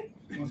 sorry?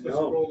 Once they No,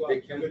 scroll they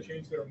up, can they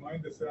change their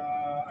mind? They say,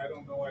 I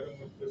don't know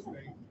this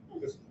thing,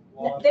 this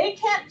clause. They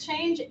can't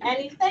change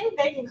anything.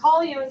 They can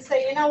call you and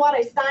say, you know what,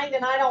 I signed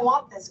and I don't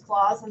want this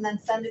clause, and then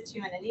send it to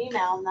you in an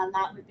email, and then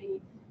that would be,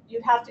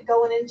 you'd have to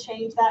go in and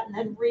change that and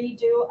then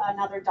redo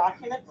another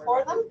document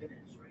for them.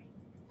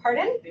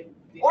 Pardon?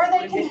 Or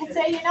they can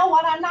say, you know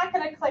what, I'm not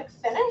gonna click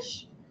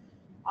finish.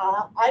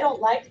 I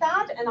don't like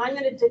that, and I'm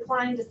gonna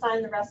decline to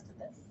sign the rest of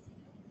this.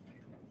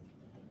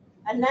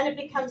 And then it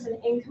becomes an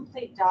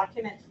incomplete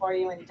document for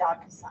you in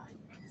Docusign.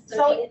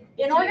 So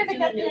in order to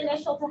get the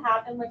initial to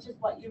happen, which is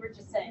what you were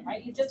just saying,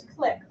 right? You just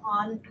click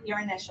on your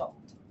initial.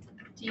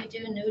 Do you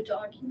do a new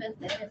document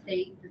then if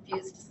they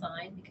refuse to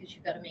sign because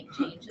you've got to make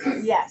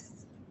changes?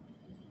 Yes.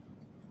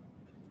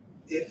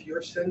 If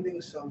you're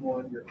sending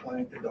someone, your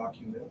client, the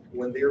document,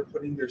 when they're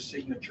putting their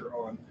signature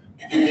on,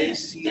 do they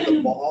see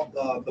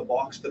the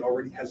box that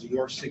already has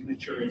your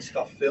signature and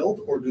stuff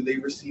filled, or do they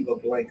receive a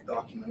blank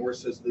document where it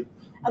says the?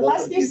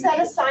 Unless you set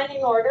a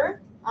signing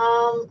order,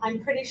 I'm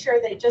pretty sure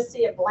they just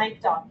see a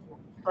blank document,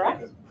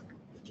 correct?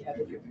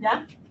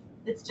 Yeah,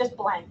 it's just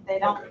blank, they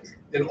don't.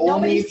 And only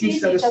Nobody if you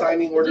sees set a each other.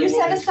 signing order. If you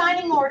will set a they-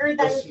 signing order, then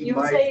They'll see you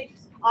my- say,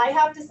 I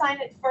have to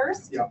sign it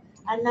first. Yeah.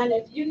 And then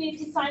if you need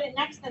to sign it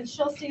next, then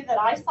she'll see that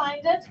I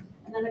signed it.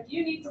 And then if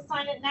you need to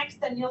sign it next,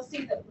 then you'll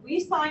see that we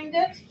signed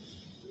it.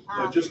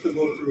 Just to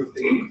go through if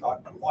they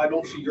thought, I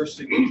don't see your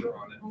signature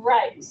on it.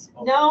 Right,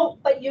 no,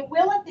 but you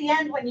will at the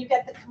end when you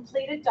get the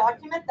completed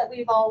document that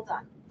we've all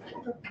done.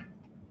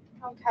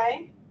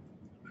 Okay,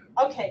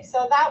 okay,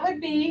 so that would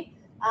be,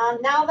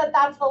 now that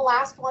that's the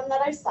last one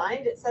that I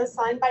signed, it says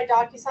signed by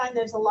Docusign,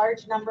 there's a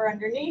large number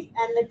underneath,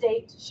 and the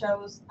date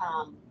shows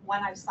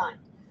when I've signed.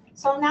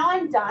 So now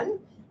I'm done.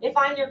 If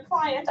I'm your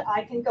client,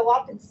 I can go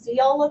up and see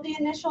all of the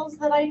initials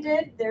that I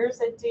did. There's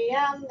a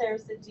DM,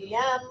 there's a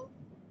DM.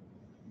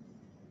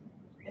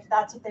 If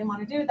that's what they want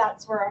to do,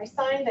 that's where I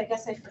signed. I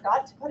guess I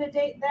forgot to put a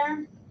date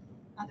there.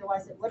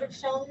 Otherwise it would have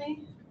shown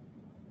me.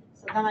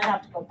 So then I'd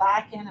have to go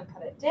back in and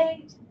put a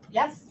date.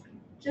 Yes?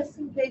 Just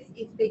in case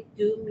if they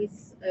do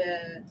miss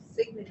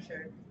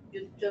signature,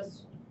 you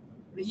just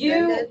You-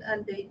 resend it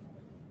and they.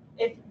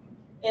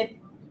 If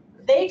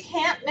they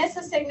can't miss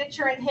a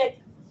signature and hit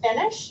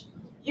finish,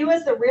 you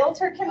as the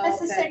realtor can miss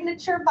a Okay.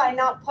 signature by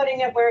not putting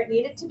it where it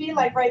needed to be.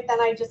 Like right then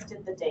I just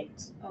did the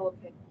date.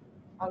 Okay.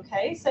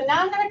 Okay, so now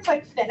I'm gonna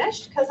click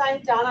finish because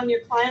I'm done. I'm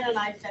your client and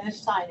I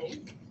finished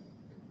signing.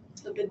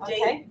 So the Okay.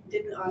 date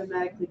didn't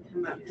automatically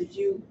come up, did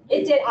you?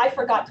 It did, I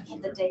forgot to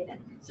put the date in.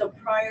 So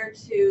prior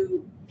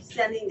to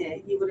sending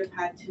it, you would have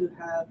had to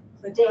have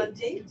clicked on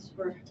dates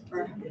or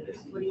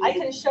what do you I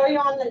mean? can show you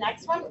on the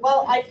next one.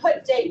 Well, I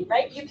put date,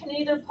 right? You can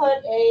either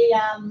put a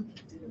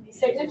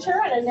signature,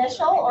 an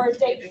initial, or a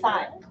date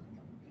signed.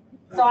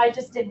 So I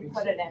just didn't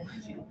put it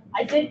in.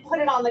 I did put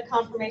it on the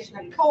confirmation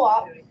of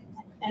co-op,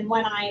 and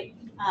when I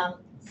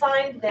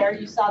signed there,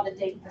 you saw the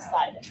date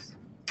beside it.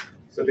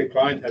 So the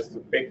client has to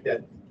pick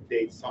that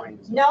date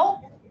signed.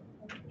 No,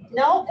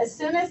 no, as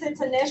soon as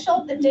it's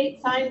initial, the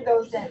date sign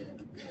goes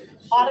in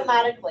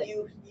automatically.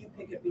 You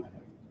pick it.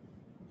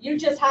 You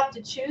just have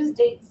to choose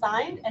date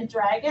signed and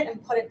drag it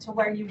and put it to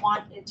where you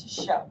want it to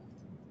show.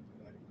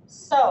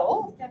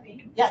 So,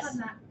 Debbie, Yes. just on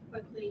that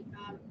quickly,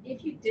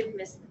 if you did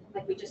miss,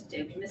 like we just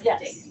did, we missed the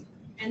yes, date,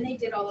 and they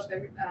did all of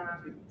their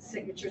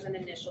signatures and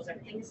initials,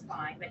 everything is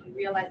fine, but you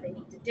realize they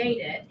need to date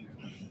it,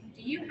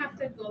 do you have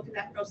to go through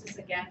that process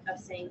again of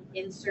saying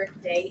insert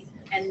date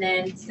and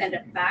then send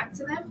it back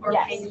to them? Or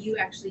Yes. can you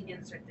actually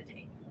insert the date?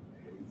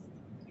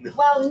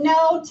 well,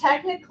 no,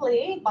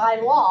 technically, by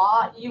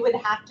law, you would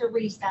have to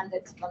resend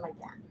it to them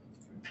again.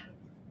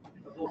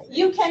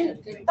 You can,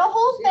 the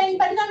whole thing,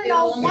 but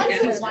no, once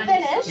it's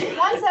finished,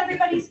 once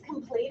everybody's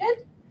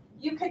completed,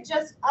 you could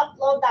just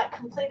upload that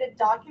completed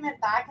document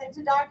back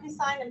into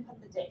Docusign and put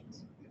the date.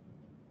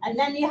 And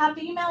then you have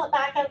to email it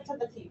back out to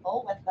the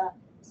people with the,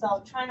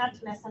 so try not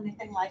to miss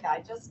anything like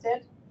I just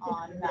did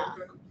on,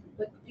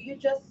 But do you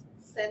just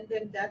send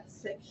them that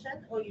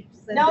section or you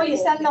send? no, the you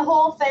whole send the thing?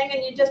 whole thing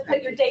and you just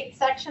put your date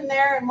section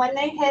there, and when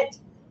they hit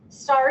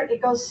start,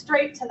 it goes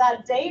straight to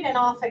that date and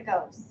off it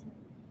goes.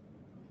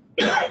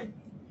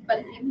 But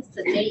if you miss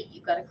the date,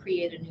 you've got to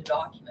create a new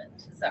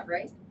document. Is that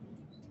right?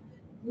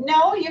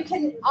 No, you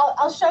can,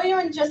 I'll show you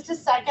in just a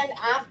second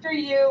after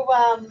you,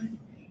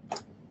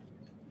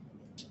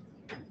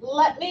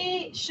 let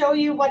me show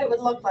you what it would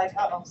look like.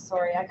 Oh,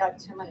 sorry, I got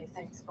too many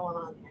things going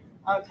on here.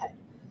 Okay.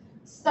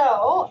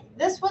 So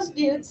this was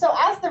viewed. So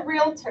as the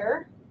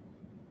realtor,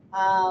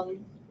 as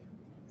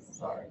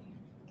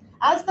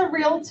the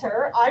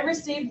realtor, I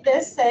received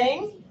this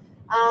saying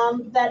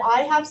that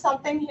I have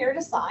something here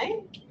to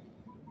sign.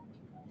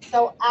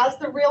 So as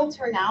the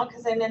realtor now,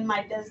 because I'm in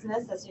my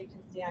business, as you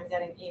can see, I'm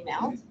getting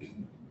emailed.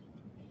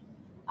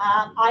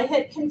 I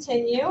hit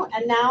continue,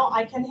 and now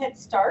I can hit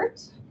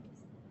start.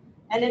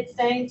 And it's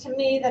saying to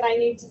me that I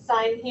need to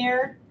sign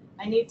here,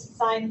 I need to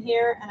sign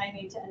here, and I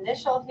need to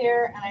initial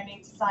here, and I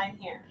need to sign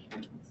here.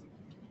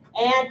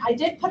 And I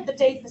did put the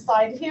date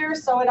beside here,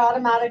 so it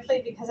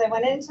automatically, because I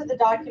went into the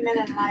document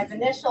and I've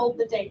initialed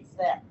the dates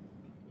there.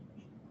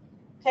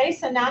 Okay,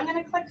 so now I'm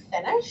going to click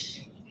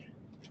finish.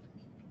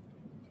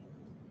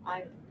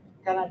 I'm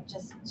going to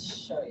just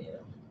show you.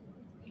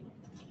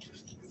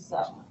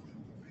 So,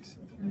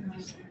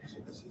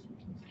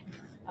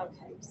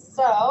 okay,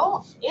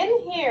 so in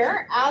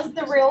here, as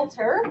the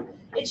realtor,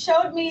 it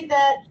showed me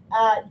that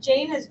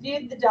Jane has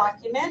viewed the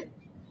document,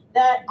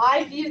 that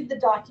I viewed the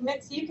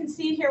document. So you can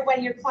see here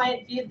when your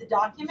client viewed the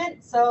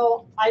document.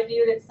 So I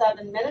viewed it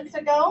 7 minutes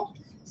ago.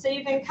 So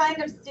you can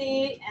kind of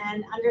see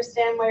and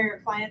understand where your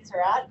clients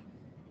are at.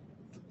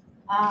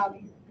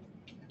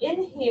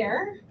 In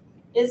here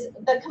is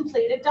the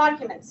completed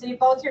document. So you,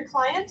 both your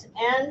client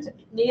and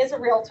me as a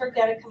realtor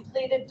get a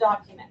completed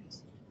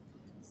document.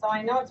 So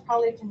I know it's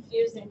probably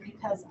confusing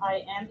because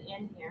I am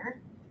in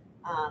here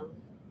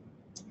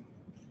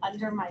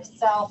under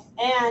myself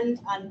and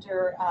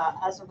under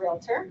as a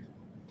realtor.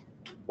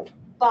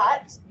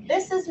 But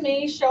this is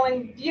me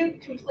showing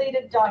viewed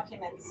completed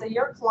documents. So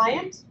your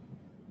client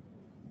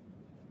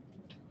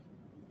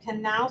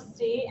can now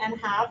see and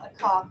have a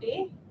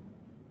copy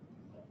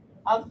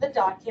of the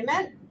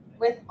document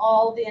with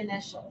all the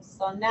initials.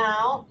 So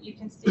now you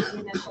can see the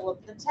initial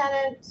of the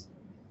tenant,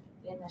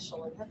 the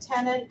initial of the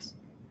tenant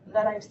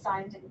that I've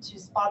signed in 2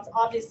 spots.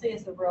 Obviously,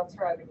 as a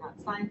realtor, I would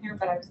not sign here,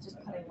 but I was just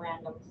putting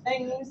random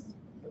things.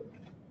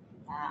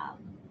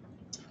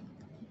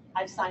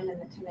 I've signed in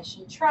the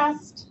commission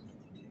trust.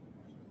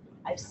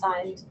 I've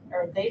signed,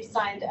 or they've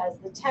signed as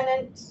the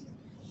tenant.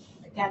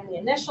 Again, the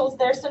initials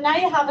there. So now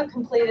you have a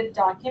completed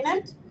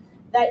document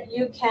that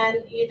you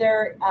can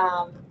either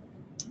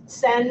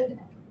send.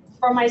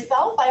 For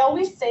myself, I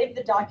always save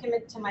the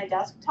document to my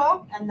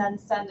desktop and then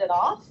send it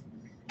off,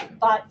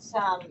 but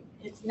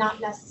it's not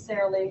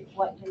necessarily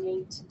what you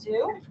need to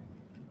do.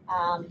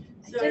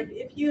 So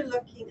if you're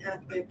looking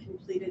at the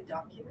completed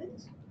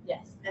document,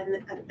 yes, and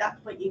at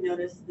that point you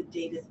notice the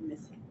date is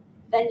missing,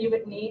 then you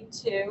would need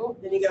to.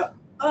 then you go,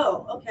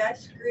 oh, okay, I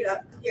screwed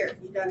up. Here,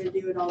 you got to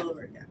do it all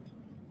over again.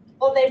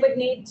 Well, they would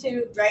need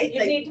to. Right? You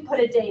Like, need to put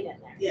a date in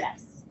there. Yeah.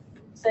 Yes.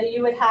 So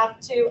you would have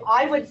to.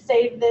 I would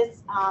save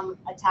this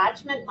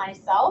attachment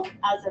myself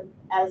as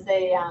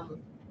a.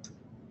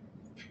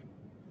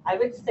 I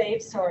would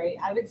save. Sorry,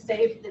 I would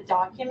save the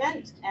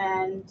document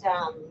and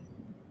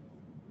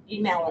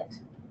email it.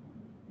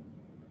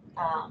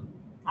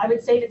 I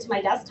would save it to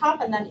my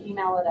desktop and then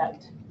email it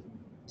out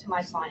to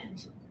my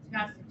client.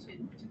 Ask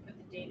them to put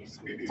the date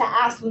in. To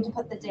ask them to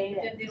put the date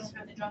in. Then they don't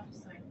have the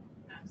Docusign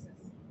access.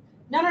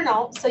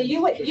 No. So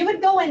you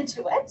would go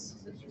into it,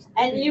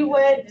 and you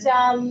would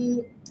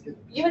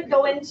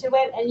go into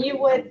it, and you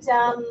would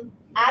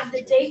add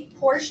the date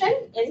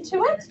portion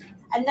into it,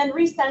 and then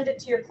resend it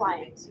to your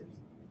client.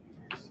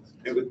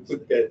 It would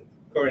put the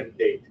current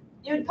date.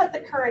 You would put the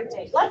current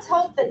date. Let's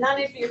hope that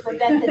none of you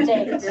forget the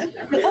date.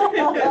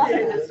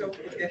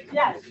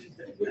 Yes.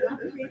 Would that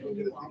create a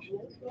new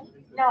envelope though?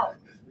 No.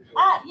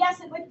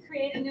 Yes, it would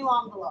create a new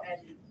envelope.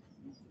 And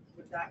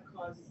would that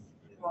cause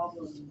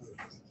problems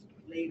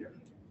later?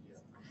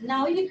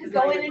 No, you could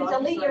go in and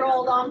delete your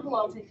old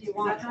envelope if you That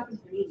want. happened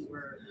to me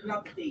where,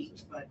 not the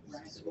date, but where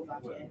I had to go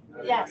back in.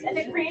 Yes, and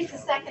it creates a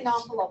second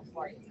envelope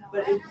for you.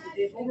 But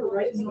it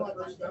overwrites the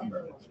first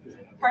number.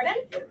 Pardon?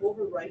 It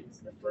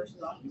overwrites the first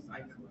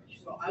Docusign number.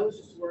 So I was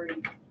just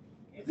worried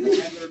if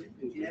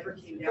it ever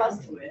came down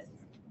to it,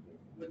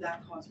 would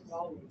that cause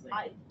problems later?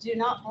 I do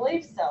not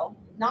believe so.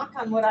 Knock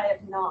on wood, I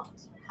have not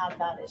had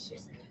that issue.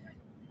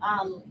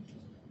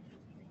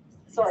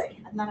 Sorry,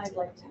 and then I'd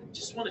like to.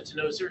 Just wanted to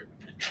know, does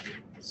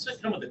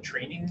it come with a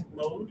training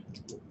mode?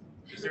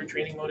 Is there a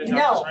training mode in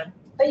No. DocuSign?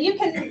 But you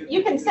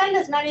can send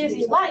as many as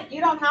you like.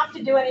 You don't have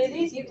to do any of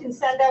these. You can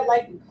send out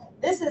like,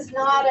 this is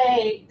not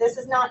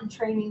in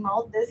training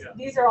mode.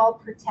 These are all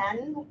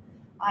pretend.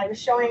 I was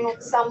showing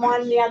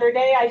someone the other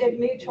day, I did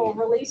mutual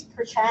release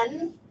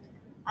pretend.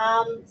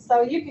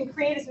 So you can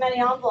create as many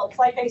envelopes.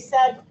 Like I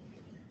said,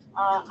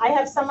 I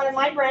have someone in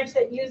my branch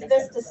that used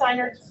this to sign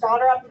her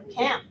daughter up for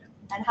camp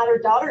and had her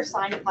daughter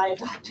sign it by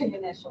adopting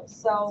initials.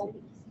 So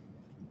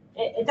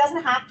it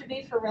doesn't have to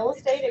be for real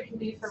estate. It can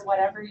be for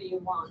whatever you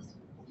want.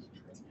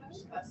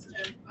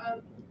 Question.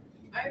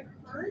 I've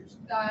heard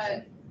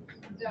that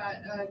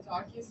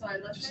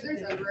Docusign, let's say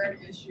there's ever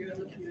an issue in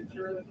the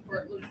future, the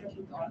court looks at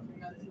the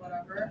documents,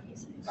 whatever,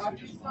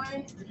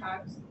 Docusign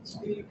attacks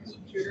the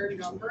computer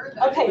number.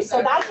 Okay,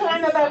 so that's what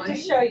I'm about to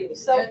show you.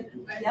 So, And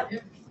yep.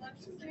 if,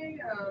 say,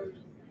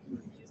 you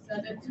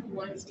send it to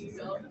one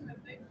email,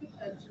 could they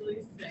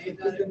potentially say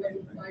that it was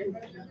signed by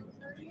the other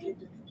party?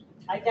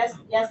 I guess,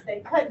 yes,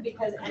 they could,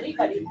 because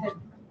anybody could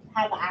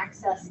have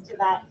access to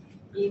that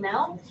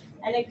email.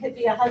 And it could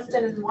be a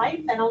husband and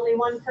wife, and only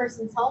one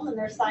person's home, and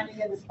they're signing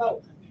it as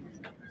both.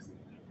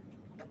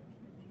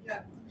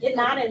 Yeah. In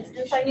that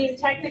instance, I mean,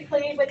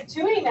 technically, with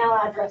 2 email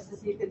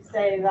addresses, you could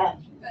say that.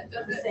 But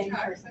does The it same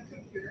track person. the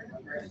computer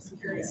number? I'm just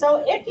curious.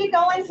 So if you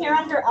go in here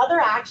under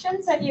other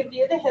actions and you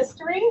view the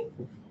history,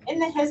 in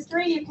the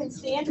history, you can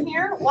see in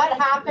here what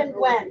happened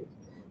when.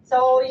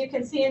 So you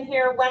can see in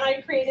here when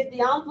I created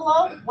the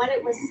envelope, when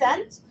it was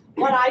sent,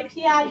 what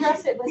IP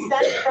address it was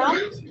sent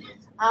from.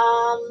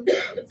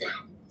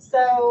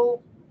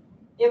 So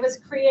it was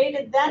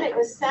created then, it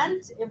was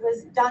sent, it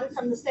was done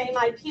from the same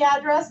IP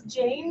address.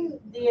 Jane,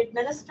 the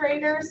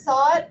administrator,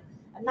 saw it,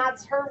 and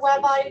that's her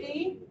web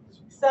ID.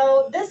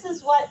 So this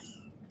is what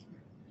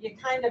you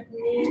kind of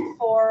need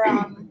for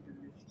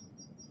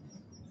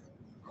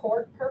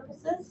court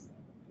purposes,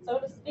 so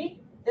to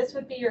speak. This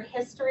would be your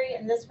history,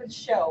 and this would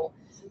show.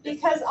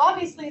 Because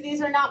obviously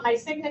these are not my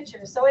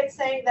signatures, so it's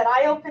saying that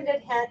I opened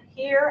it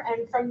here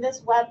and from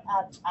this web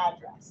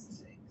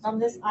address, from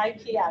this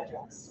IP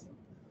address.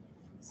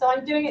 So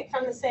I'm doing it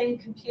from the same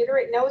computer.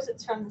 It knows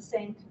it's from the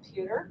same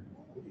computer.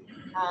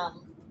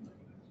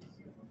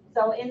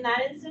 So in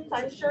that instance,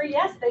 I'm sure,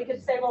 yes, they could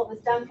say, well, it was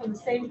done from the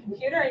same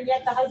computer, and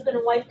yet the husband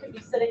and wife could be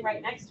sitting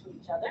right next to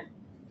each other.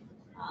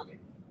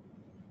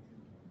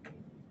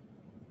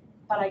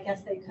 But I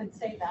guess they could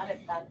say that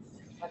if that's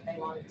what they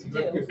wanted to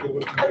do.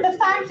 But the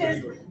fact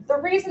is, the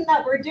reason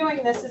that we're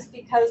doing this is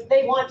because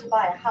they want to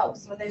buy a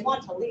house or they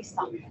want to lease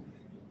something.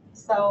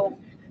 So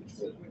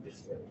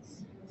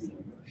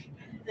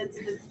It's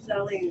the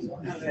selling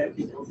of it.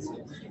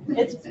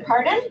 it's,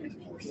 pardon?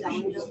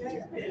 Selling of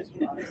it.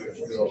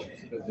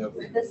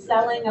 The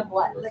selling of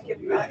what? Like if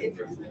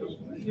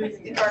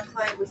our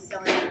client was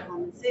selling a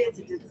home, and say it's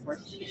a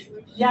divorce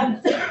situation. Yeah.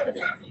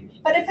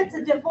 But if it's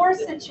a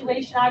divorce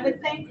situation, I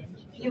would think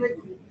you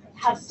would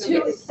have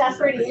 2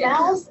 separate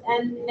emails,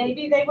 and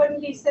maybe they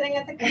wouldn't be sitting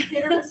at the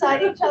computer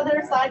beside each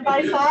other, side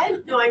by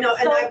side. No, I know,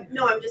 and So-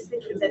 I'm just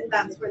thinking that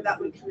that's where that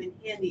would come in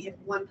handy if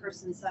one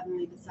person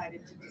suddenly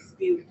decided to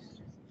dispute.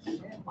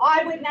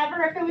 I would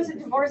never, if it was a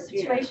divorce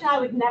situation,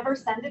 I would never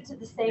send it to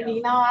the same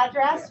email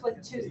address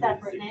with 2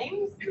 separate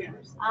names.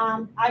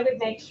 I would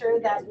make sure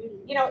that,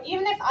 you know,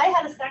 even if I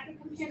had a second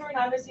computer and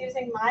I was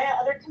using my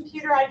other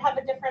computer, I'd have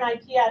a different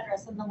IP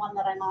address than the one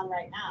that I'm on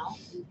right now.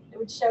 It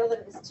would show that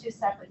it was 2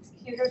 separate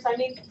computers. I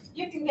mean,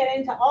 you can get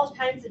into all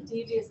kinds of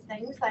devious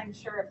things, I'm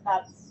sure, if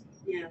that's,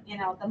 you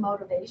know, the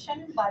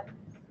motivation, but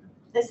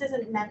this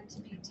isn't meant to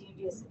be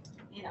devious,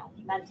 you know,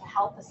 meant to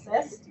help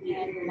assist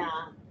in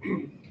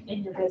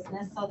your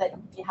business so that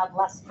you have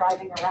less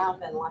driving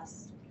around and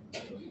less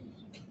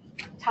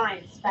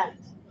time spent.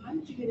 How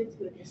did you get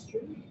into the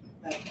history?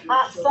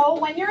 So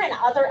when you're in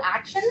other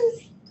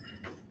actions,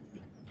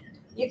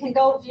 you can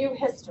go view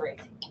history.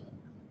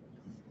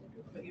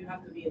 But you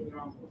have to be in your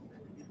own.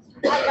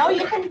 No,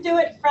 you can do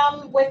it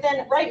from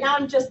within, right now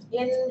I'm just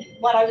in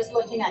what I was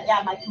looking at,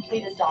 my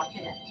completed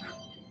document.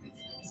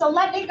 So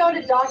let me go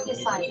to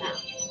Docusign now.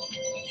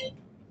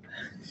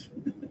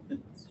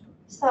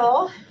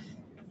 So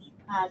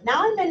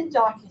now I'm in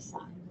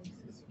Docusign.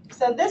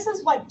 So this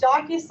is what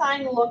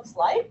Docusign looks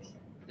like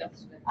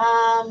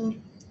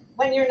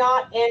when you're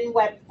not in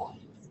web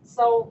forms.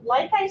 So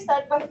like I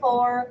said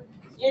before,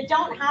 you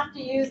don't have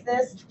to use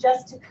this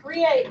just to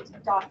create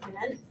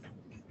documents.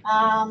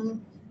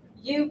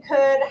 You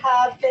could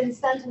have been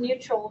sent a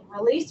mutual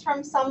release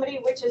from somebody,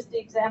 which is the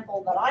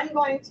example that I'm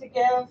going to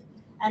give,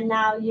 and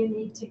now you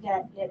need to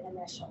get it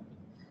initialed.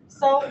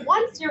 So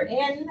once you're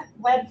in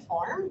web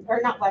form,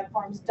 or not web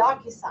forms,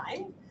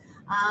 Docusign,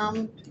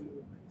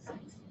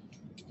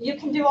 you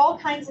can do all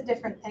kinds of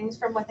different things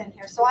from within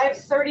here. So I have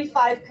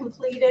 35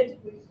 completed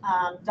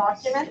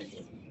documents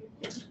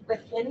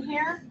within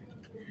here.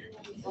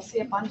 You'll see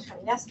a bunch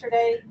from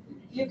yesterday.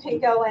 You can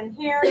go in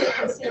here, you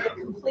can see the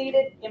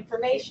completed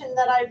information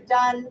that I've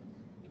done,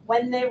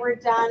 when they were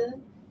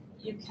done.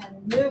 You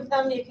can move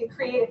them, you can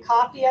create a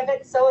copy of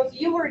it. So if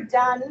you were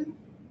done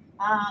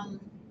and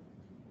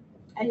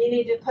you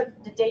need to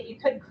put the date, you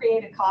could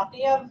create a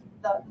copy of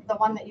the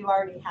one that you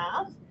already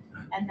have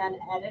and then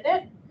edit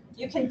it.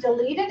 You can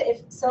delete it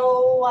if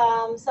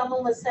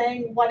someone was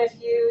saying, what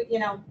if you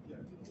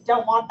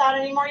don't want that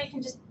anymore? You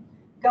can just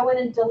go in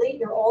and delete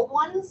your old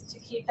ones to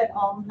keep it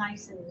all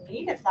nice and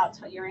neat if that's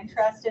what you're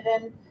interested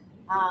in.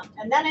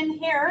 And then in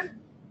here,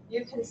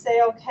 you can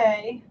say,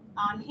 okay,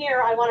 on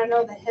here, I want to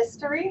know the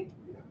history.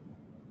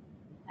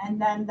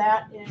 And then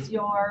that is you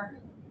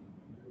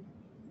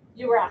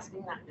were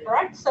asking that,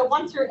 correct? So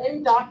once you're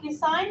in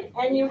Docusign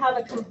and you have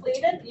it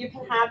completed, you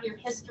can have your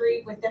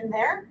history within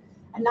there.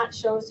 And that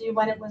shows you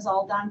when it was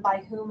all done,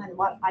 by whom, and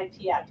what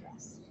IP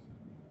address.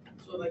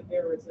 So like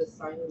there was a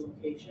sign in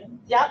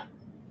location, Yep.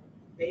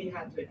 they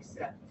had to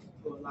accept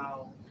to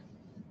allow,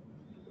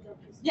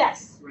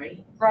 Yes.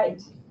 right?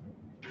 Right.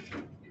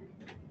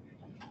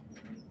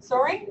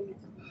 Sorry?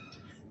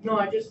 No,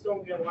 I just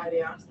don't get why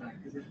they asked that,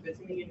 because if it's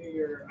gonna give you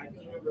your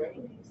IP number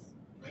anyways,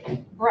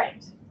 right?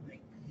 Right.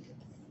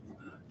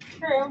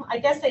 True. I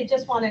guess they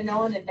just want to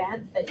know in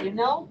advance that you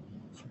know.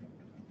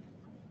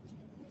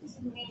 What's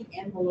the main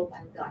envelope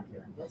and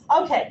document?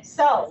 Okay,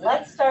 so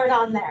let's start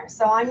on there.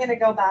 So I'm going to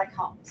go back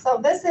home. So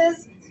this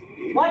is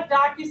what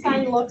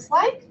DocuSign looks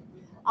like.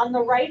 On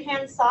the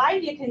right-hand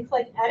side, you can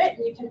click edit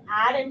and you can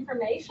add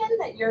information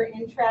that you're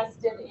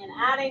interested in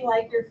adding,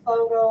 like your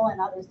photo and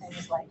other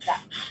things like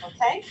that,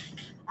 okay?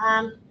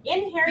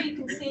 In here, you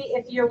can see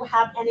if you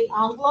have any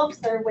envelopes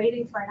that are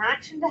waiting for an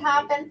action to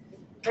happen.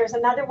 There's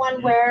another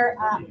one where,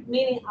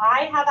 meaning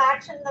I have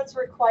action that's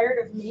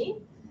required of me.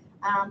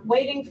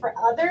 Waiting for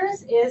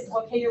others is,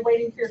 okay, you're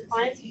waiting for your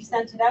clients, you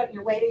sent it out,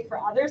 you're waiting for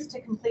others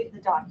to complete the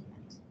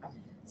document.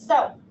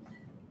 So,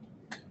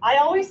 I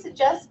always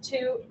suggest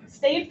to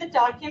save the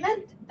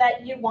document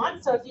that you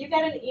want. So if you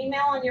get an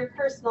email on your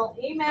personal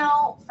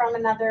email from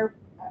another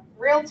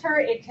realtor,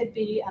 it could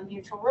be a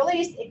mutual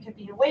release, it could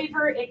be a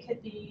waiver, it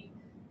could be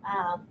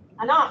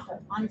an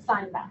offer on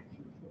sign back.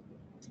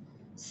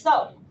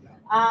 So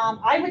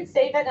I would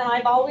save it, and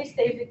I've always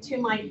saved it to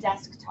my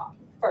desktop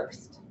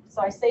first.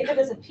 So I save it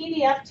as a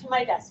PDF to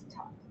my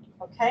desktop.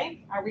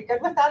 Okay, are we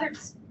good with that, or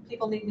does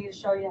people need me to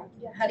show you?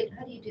 Yeah, how do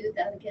you do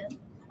that again?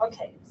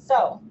 Okay,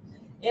 so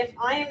if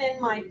I am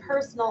in my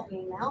personal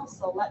email,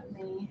 so let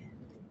me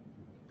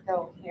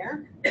go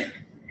here.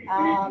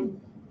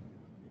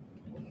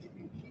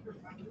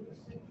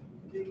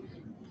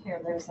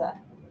 Here, there's a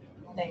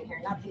thing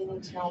here. Not that you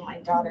need to know my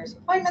daughter's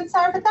appointments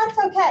are, but that's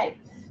okay.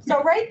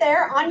 So right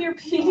there on your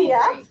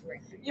PDF,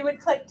 you would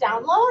click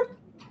download,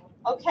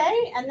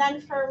 okay? And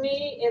then for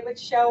me, it would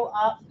show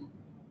up,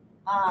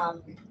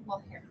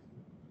 well, here.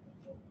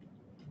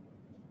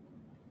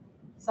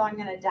 So I'm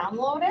going to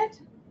download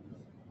it.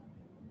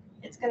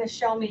 It's going to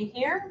show me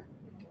here.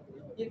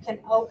 You can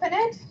open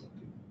it.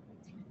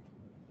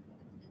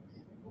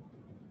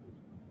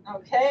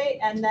 Okay,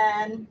 and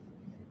then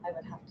I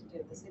would have to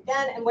do this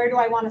again. And where do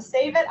I want to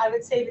save it? I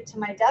would save it to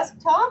my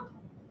desktop.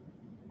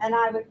 And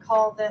I would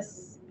call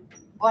this,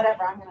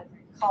 whatever, I'm going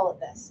to call it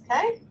this,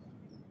 okay?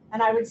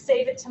 And I would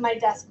save it to my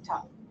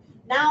desktop.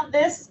 Now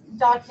this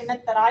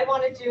document that I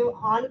want to do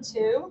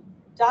onto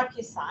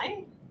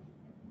Docusign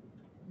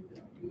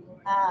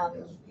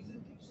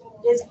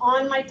is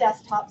on my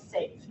desktop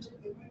saved.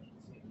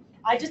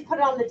 I just put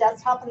it on the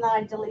desktop and then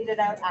I delete it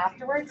out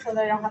afterwards so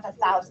that I don't have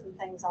 1,000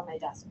 things on my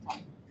desktop.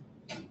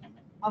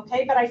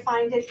 Okay, but I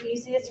find it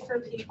easiest for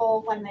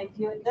people when they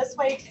view it this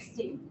way to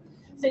see.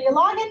 So you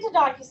log into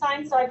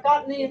Docusign. So I've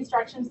gotten the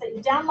instructions that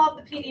you download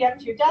the PDF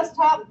to your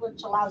desktop,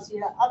 which allows you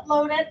to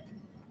upload it.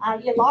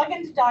 You log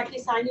into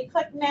Docusign, you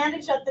click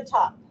Manage at the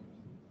top.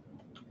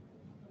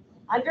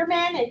 Under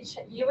Manage,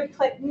 you would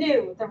click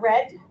New, the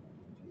red,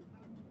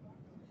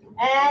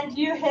 and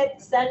you hit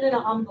Send an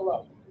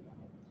envelope.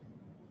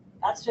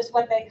 That's just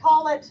what they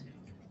call it.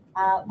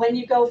 When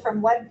you go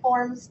from web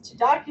forms to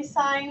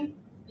Docusign,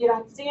 you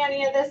don't see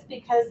any of this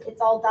because it's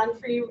all done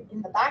for you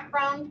in the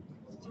background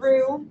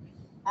through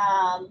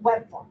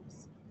web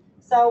forms.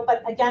 So,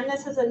 but again,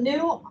 this is a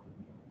new,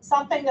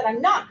 something that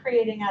I'm not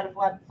creating out of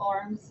web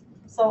forms.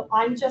 So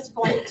I'm just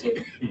going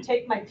to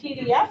take my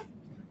PDF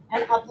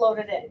and upload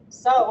it in.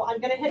 So I'm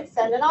going to hit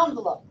Send an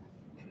envelope.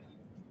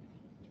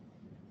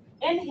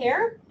 In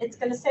here, it's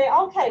going to say,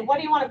 okay, what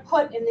do you want to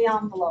put in the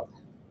envelope?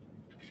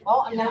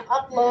 Well, I'm going to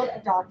upload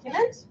a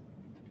document.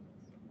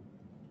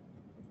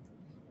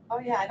 Oh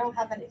yeah, I don't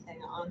have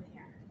anything on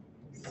here.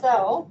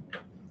 So,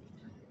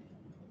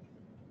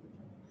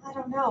 I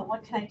don't know,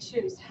 what can I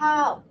choose?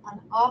 How? An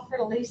offer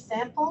to lease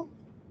sample?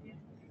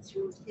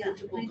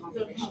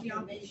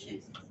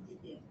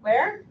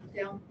 Where?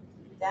 Down.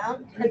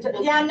 Down?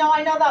 Yeah, no,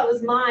 I know that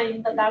was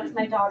mine, but that's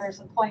my daughter's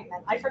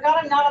appointment. I forgot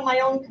I'm not on my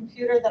own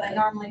computer that I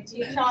normally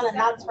teach on, and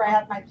that's where I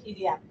have my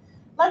PDF.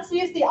 Let's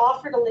use the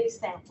offer to lease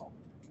sample.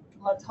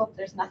 Let's hope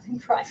there's nothing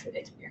private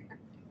in here.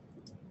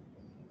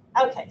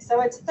 Okay,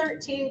 so it's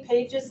 13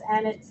 pages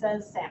and it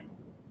says sample.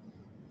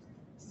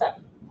 So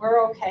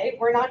we're okay.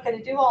 We're not going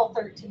to do all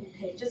 13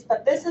 pages,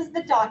 but this is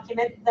the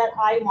document that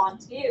I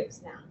want to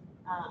use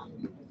now.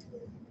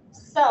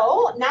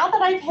 So now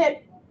that I've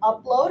hit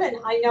upload and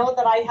I know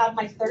that I have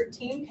my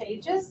 13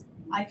 pages,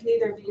 I can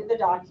either view the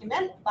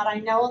document, but I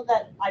know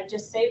that I've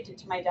just saved it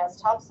to my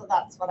desktop, so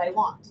that's what I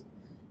want.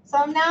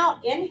 So now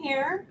in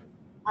here,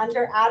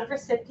 under add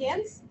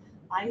recipients,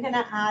 I'm going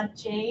to add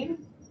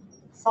Jane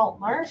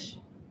Saltmarsh,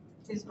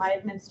 who's my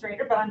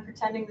administrator, but I'm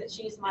pretending that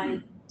she's my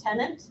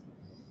tenant.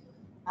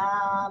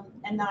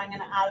 And then I'm going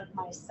to add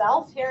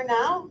myself here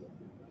now.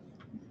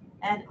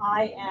 And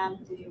I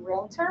am the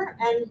realtor.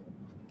 And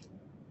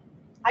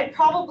I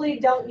probably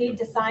don't need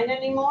to sign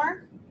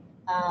anymore.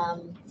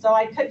 So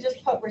I could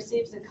just put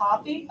receives a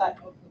copy, but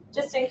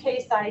just in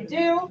case I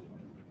do,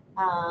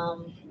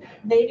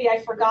 maybe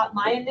I forgot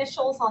my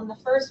initials on the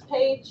first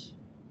page.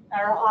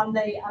 Or on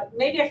the,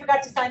 maybe I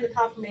forgot to sign the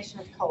confirmation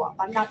of co-op.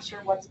 I'm not sure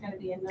what's going to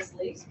be in this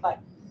lease,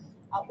 but,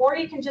 or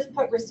you can just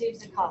put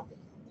receives a copy.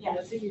 Yes.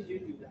 Let's say you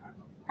do that.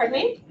 Pardon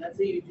me? Let's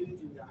say you do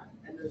that,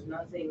 and there's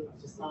nothing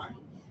to sign.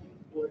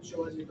 will it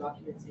show as your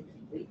document's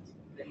incomplete?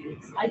 That you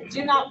didn't I sign?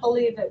 do not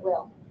believe it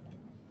will.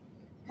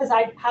 Because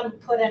I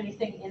haven't put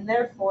anything in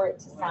there for it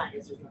to I sign.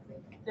 guess there's nothing.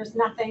 There's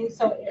nothing,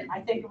 so I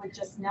think it would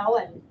just know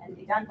and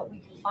be done, but we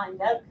can find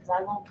out because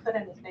I won't put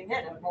anything in.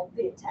 It won't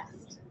be a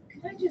test.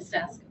 Could I just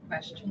ask a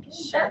question? Getting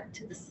Sure. back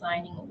to the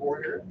signing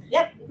order.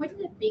 Yep.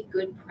 Wouldn't it be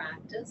good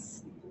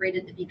practice right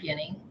at the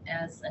beginning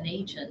as an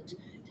agent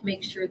to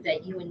make sure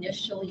that you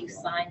initial, you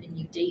sign, and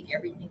you date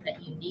everything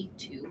that you need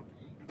to,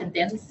 and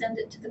then send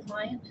it to the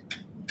client?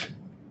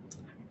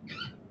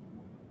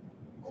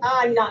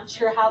 I'm not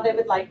sure how they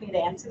would like me to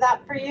answer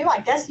that for you. I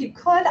guess you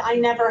could. I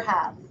never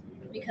have.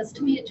 Because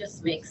to me, it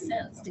just makes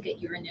sense to get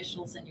your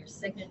initials and your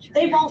signature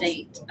They and your won't-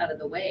 date out of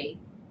the way.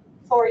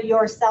 For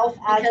yourself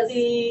as Because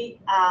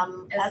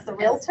as the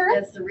realtor?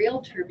 As the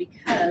realtor,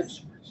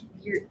 because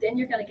then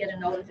you're gonna get a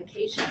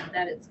notification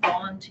that it's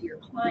gone to your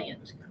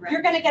client, correct?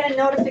 You're gonna get a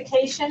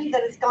notification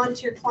that it's gone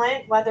to your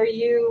client, whether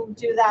you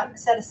do that,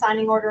 set a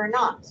signing order or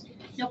not.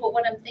 No, but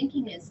what I'm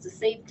thinking is to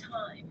save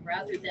time,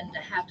 rather than to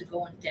have to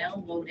go and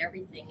download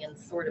everything and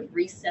sort of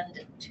resend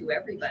it to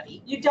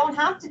everybody. You don't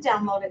have to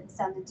download it and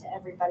send it to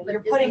everybody. But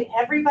You're putting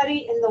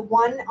everybody in the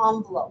one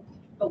envelope.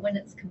 But when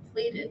it's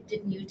completed,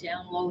 didn't you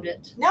download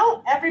it?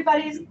 No,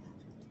 everybody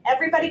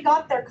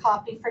got their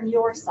copy from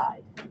your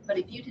side. But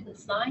if you didn't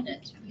sign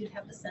it, you'd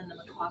have to send them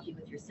a copy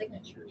with your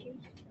signature.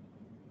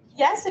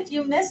 Yes, if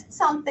you missed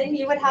something,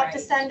 you would have to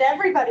Right. send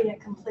everybody a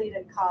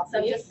completed copy. So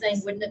I'm just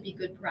saying, wouldn't it be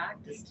good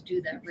practice to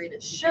do that right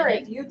at the Sure,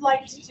 if beginning? you'd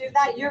like to do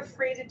that, you're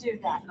free to do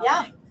that,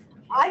 yeah.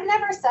 I've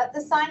never set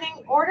the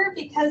signing order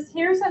because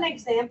here's an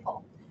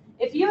example.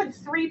 If you had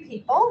 3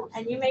 people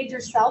and you made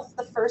yourself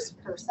the first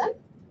person,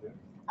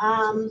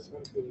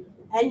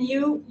 and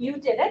you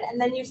did it and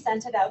then you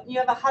sent it out, and you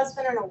have a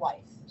husband and a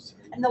wife,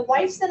 and the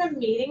wife's in a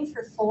meeting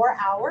for 4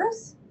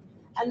 hours,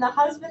 and the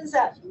husband's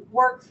at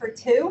work for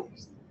 2,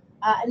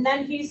 and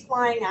then he's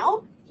flying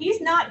out,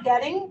 he's not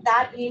getting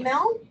that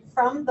email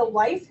from the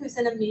wife who's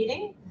in a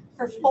meeting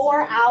for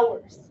 4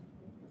 hours.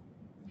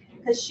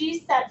 Because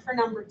she's set for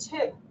number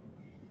 2.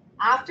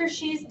 After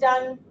she's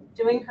done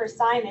doing her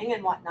signing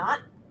and whatnot,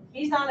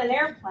 he's on an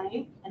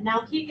airplane and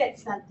now he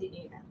gets sent the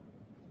email.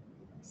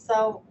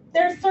 So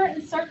there's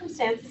certain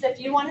circumstances, if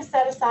you want to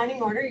set a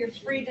signing order, you're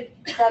free to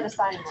set a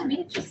signing To order.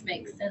 me, it just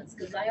makes sense,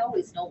 because I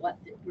always know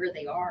where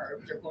they are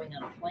if they're going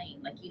on a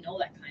plane, like you know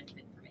that kind of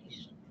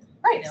information.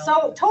 Right, know?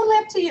 so totally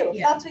up to you. If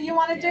Yeah. that's what you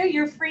want to do,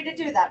 you're free to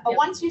do that. But Yeah.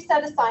 once you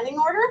set a signing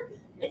order,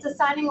 it's a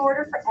signing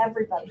order for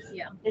everybody.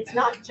 Yeah. It's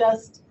not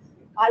just,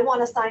 I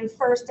want to sign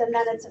first and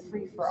then it's a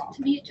free-for-all.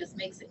 To me, it just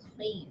makes it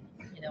clean,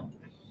 so.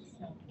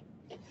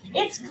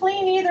 It's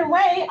clean either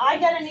way. I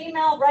get an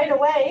email right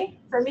away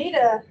for me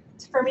to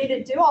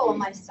do all of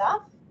my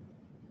stuff.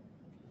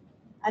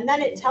 And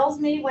then it tells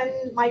me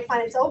when my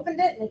clients opened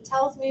it, and it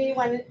tells me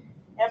when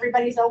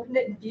everybody's opened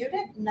it and viewed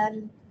it. And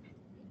then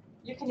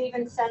you can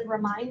even send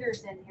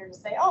reminders in here to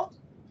say, oh,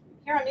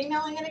 here I'm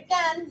emailing it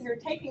again. You're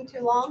taking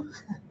too long.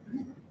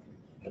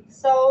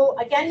 So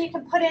again, you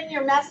can put in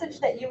your message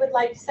that you would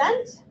like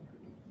sent.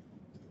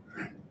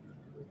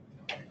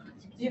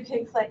 You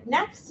can click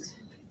next.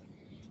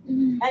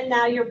 And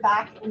now you're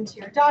back into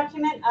your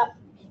document of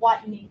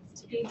what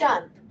needs to be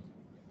done.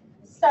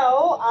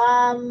 So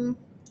I'm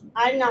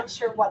not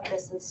sure what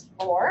this is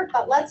for,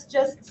 but let's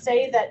just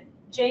say that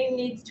Jane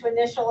needs to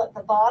initial at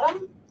the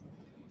bottom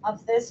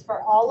of this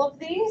for all of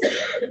these.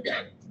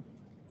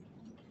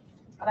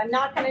 But I'm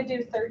not going to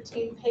do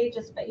 13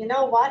 pages, but you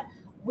know what?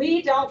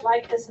 We don't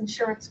like this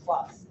insurance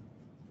clause.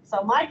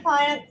 So my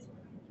client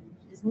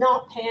is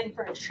not paying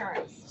for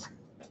insurance,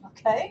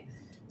 okay?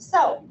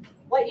 So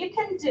what you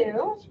can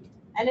do,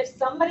 and if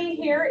somebody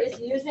here is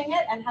using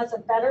it and has a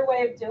better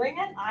way of doing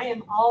it, I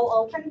am all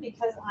open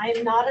because I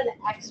am not an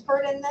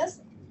expert in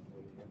this.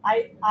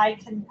 I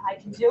can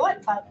do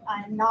it, but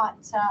I'm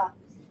not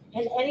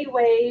in any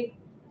way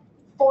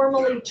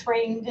formally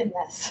trained in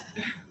this,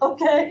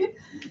 okay?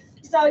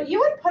 So you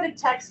would put a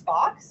text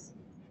box,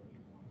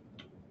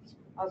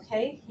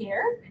 okay,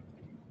 here.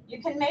 You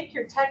can make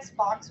your text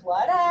box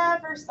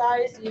whatever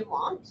size you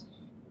want.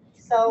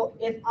 So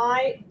if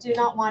I do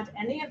not want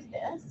any of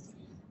this,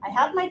 I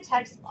have my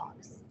text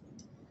box.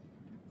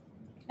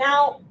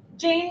 Now,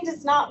 Jane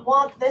does not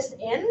want this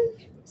in,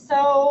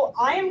 so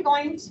I am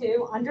going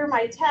to, under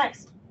my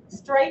text,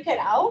 strike it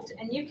out,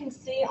 and you can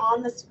see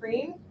on the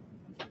screen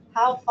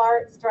how far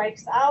it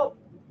strikes out.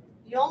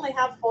 You only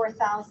have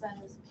 4,000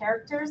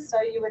 characters,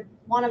 so you would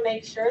want to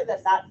make sure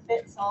that that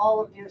fits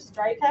all of your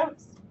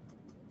strikeouts.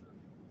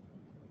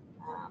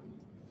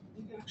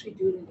 You can actually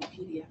do it in the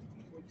PDF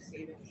before you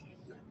save it.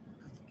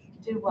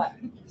 Do what?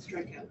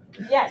 Strike out.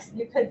 Yes,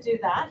 you could do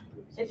that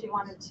if you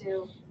wanted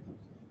to.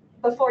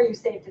 Before you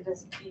saved it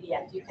as a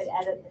PDF, you could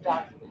edit the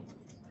document.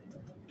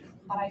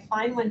 But I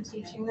find when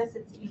teaching this,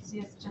 it's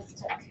easiest just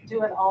to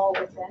do it all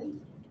within.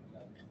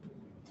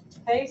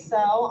 Okay,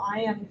 so I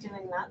am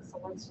doing that, so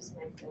let's just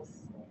make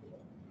this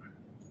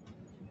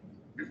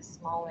a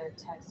smaller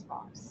text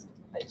box.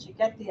 But you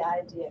get the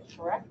idea,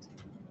 correct?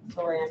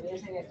 Sorry, I'm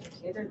using a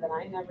computer that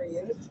I never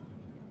used.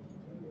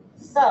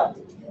 So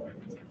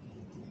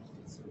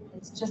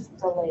It's just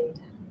delayed.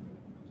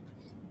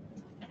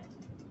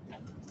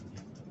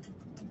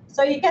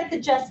 So you get the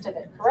gist of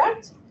it,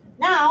 correct?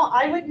 Now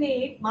I would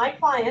need my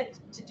client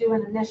to do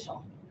an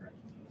initial.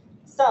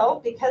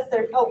 So because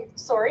they're, oh,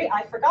 sorry,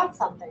 I forgot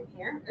something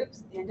here.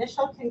 Oops, the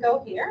initial can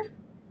go here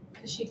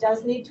because she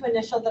does need to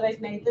initial that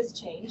I've made this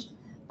change.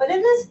 But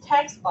in this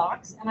text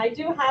box, and I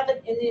do have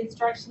it in the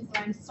instructions,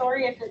 and I'm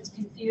sorry if it's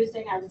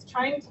confusing. I was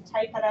trying to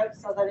type it out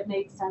so that it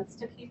made sense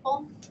to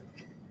people.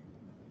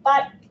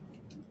 But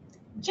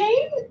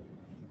Jane,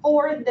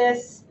 for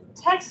this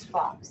text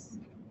box,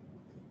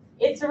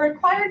 it's a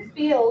required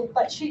field,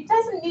 but she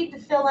doesn't need to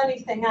fill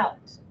anything out.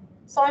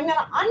 So I'm going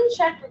to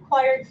uncheck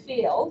required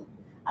field,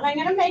 and I'm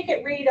going to make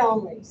it read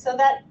only so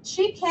that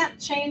she can't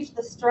change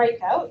the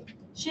strikeout.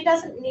 She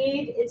doesn't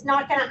need, it's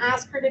not going to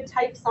ask her to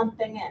type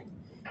something in.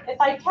 If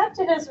I kept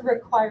it as a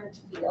required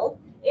field,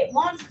 it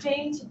wants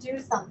Jane to do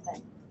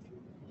something.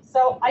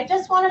 So I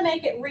just want to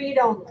make it read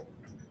only.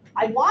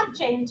 I want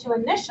Jane to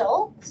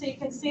initial, so you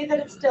can see that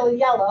it's still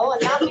yellow,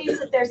 and that means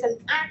that there's an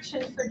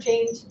action for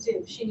Jane to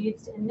do. She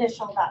needs to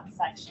initial that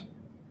section.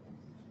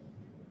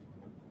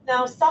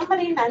 Now,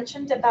 somebody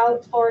mentioned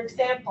about, for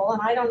example,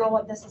 and I don't know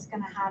what this is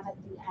going to have at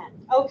the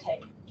end.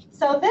 Okay,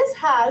 so this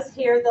has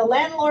here, the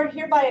landlord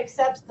hereby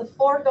accepts the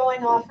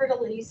foregoing offer to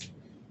lease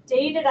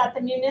dated at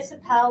the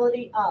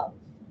municipality of.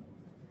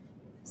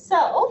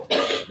 So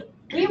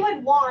we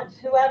would want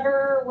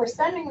whoever we're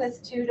sending this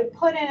to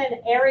put in an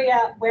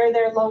area where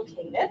they're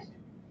located.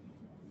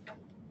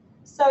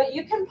 So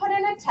you can put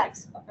in a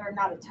text, or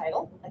not a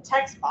title, a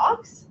text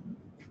box.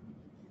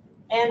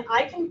 And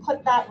I can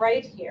put that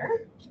right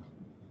here.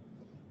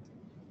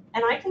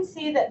 And I can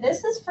see that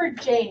this is for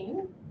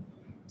Jane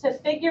to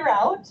figure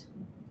out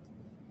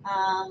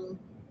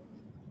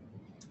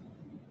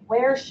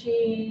where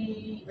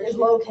she is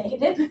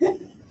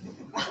located.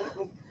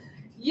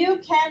 You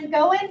can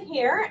go in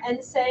here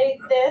and say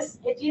this.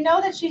 If you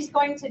know that she's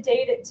going to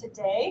date it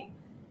today,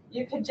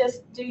 you could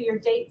just do your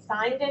date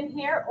signed in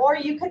here, or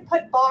you could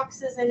put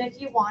boxes in if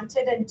you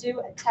wanted and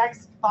do a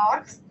text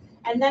box,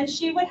 and then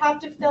she would have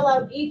to fill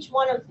out each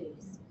one of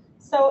these.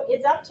 So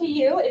it's up to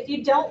you. If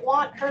you don't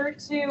want her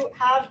to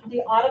have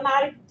the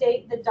automatic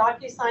date that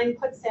Docusign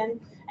puts in,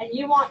 and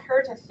you want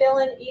her to fill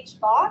in each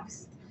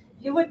box,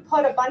 you would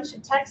put a bunch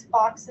of text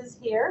boxes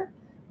here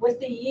with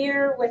the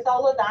year, with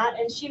all of that,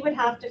 and she would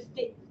have to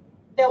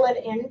fill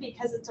it in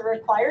because it's a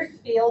required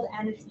field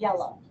and it's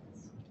yellow.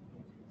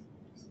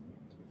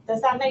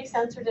 Does that make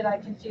sense, or did I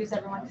confuse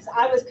everyone? Because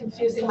I was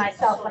confusing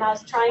myself when I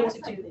was trying to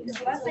do these.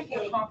 So that's like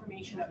a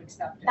confirmation of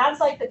acceptance. That's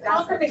like the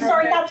confirmation.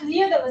 Sorry, that's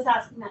you that was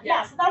asking that.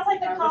 Yeah, so that's like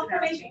the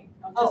confirmation.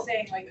 I'm just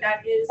saying, like,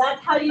 that is. That's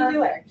how you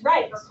do it,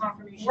 right? For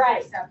confirmation of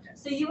Right.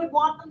 acceptance. So you would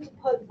want them to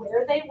put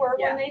where they were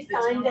when they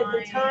the signed it,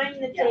 the time,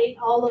 the date,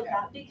 all of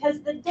that,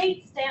 because the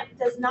date stamp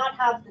does not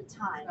have the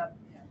time.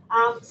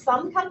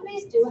 Some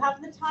companies do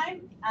have the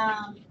time.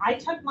 I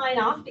took mine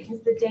off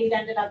because the date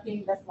ended up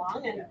being this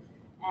long,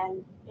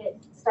 and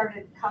it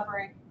started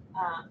covering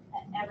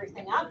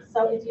everything up.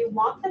 So if you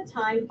want the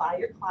time by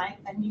your client,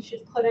 then you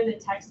should put in a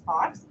text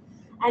box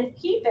and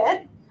keep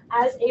it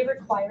as a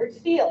required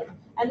field.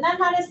 And then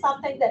that is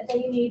something that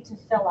they need to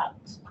fill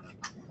out.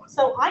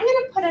 So I'm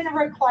going to put in a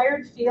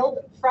required field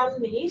from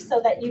me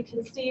so that you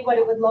can see what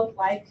it would look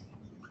like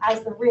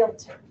as the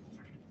realtor.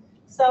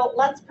 So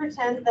let's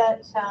pretend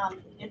that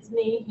it's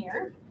me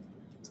here.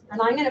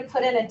 And I'm going to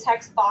put in a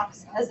text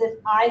box as if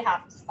I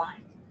have to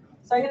sign.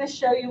 So I'm going to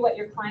show you what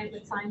your client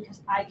would sign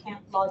because I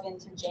can't log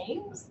into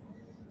James.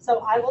 So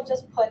I will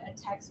just put a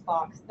text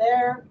box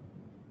there.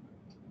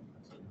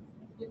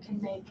 You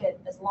can make it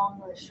as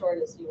long or as short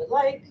as you would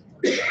like.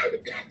 You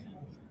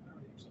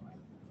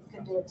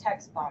can do a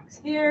text box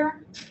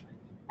here.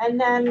 And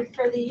then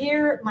for the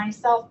year,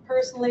 myself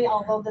personally,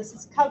 although this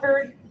is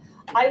covered,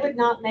 I would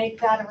not make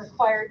that a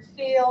required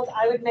field.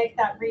 I would make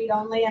that read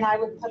only, and I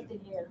would put the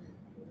year.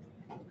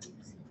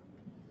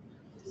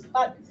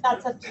 But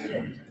that's up to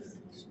you.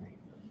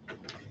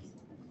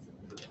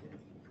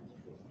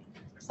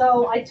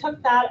 So I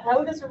took that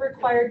out as a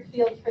required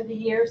field for the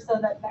year so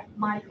that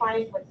my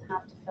client wouldn't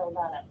have to fill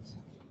that out.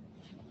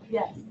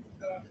 Yes.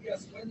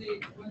 Yes, when the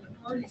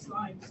party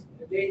signs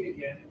the date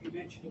again, and you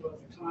mentioned about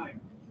the time,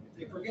 if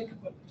they forget to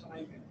put the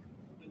time in,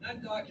 when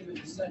that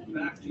document is sent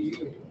back to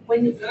you,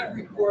 is that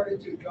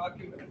recorded to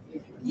document?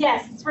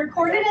 Yes, it's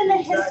recorded in the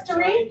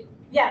history.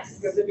 Yes.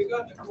 Because if you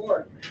got to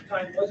court, the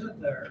time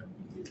wasn't there,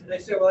 and they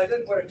say, well, I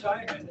didn't put a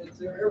time in, it's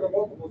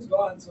irrevocable's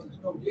gone, so there's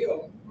no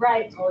deal.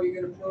 Right. How are you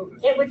going to prove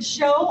it? It would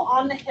show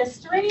on the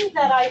history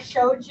that I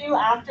showed you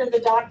after the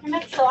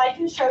document, so I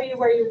can show you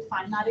where you would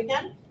find that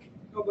again.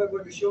 No, but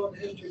when you show the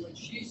history when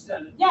she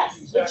sent it.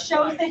 Yes, it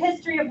shows the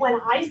history of when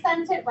I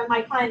sent it, when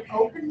my client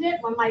opened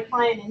it, when my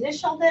client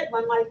initialed it,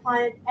 when my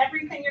client,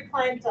 everything your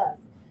client does.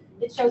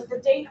 It shows the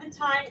date, the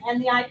time, and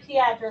the IP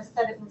address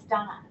that it was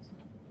done at.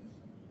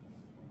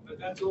 But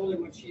that's only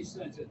when she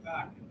sends it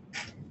back.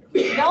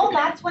 No,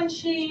 that's when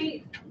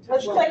she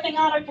was clicking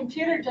on her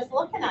computer, just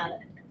looking at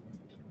it.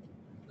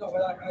 No,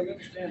 but I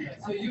understand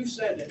that. So you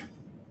said it,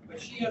 but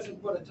she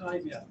hasn't put a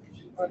time yet.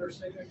 on her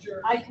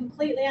signature. I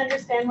completely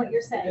understand what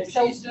you're And saying. if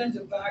So she sends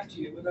it back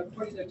to you without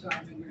putting the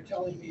time in, you're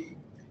telling me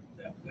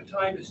that the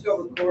time is still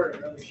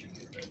recorded, whether she.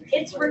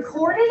 it's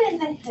recorded in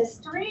the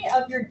history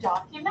of your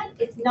document.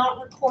 It's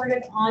not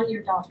recorded on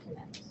your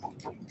document.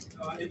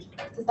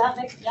 Does that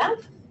make sense? Yeah?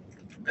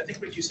 I think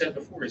what you said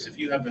before is if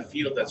you have a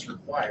field that's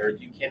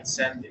required, you can't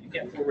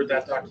forward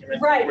that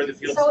document Right. where the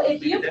field's So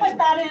if you completed put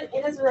anyway. that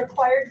in as a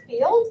required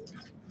field,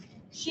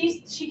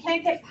 she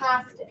can't get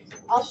past it.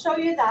 I'll show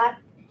you that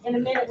in a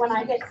minute when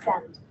I hit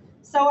send.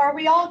 So are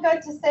we all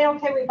good to say,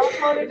 okay, we've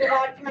uploaded the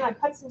document, I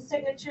put some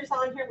signatures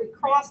on here, we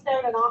crossed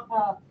out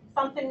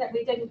something that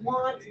we didn't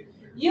want.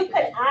 You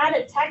could add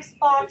a text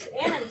box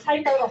in and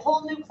type out a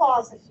whole new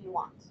clause if you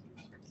want.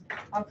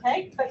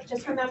 Okay, but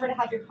just remember to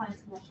have your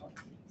client's initial.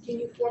 Can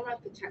you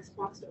format the text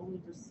box to only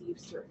receive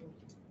certain,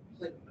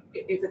 like,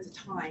 if it's a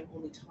time,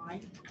 only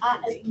time?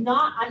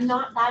 I'm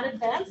not that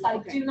advanced. I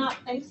do not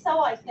think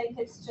so. I think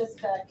it's just,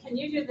 can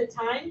you do the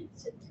time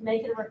to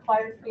make it a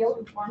required field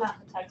and format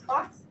the text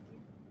box?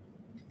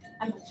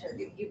 I'm not sure.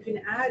 You can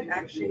add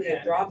actually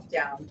a drop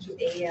down to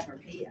AM or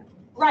PM.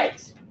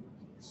 Right.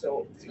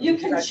 So. You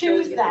can that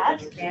choose shows you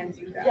that. You can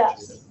do that.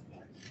 Yes.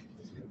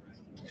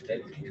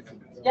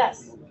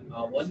 Yes.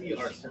 When we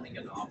are sending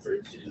an offer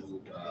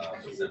to,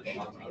 I'm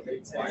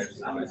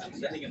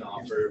sending an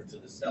offer to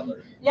the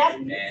seller. Yep.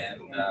 And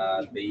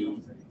they,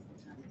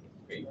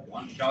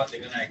 one shot,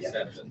 they're gonna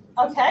accept it.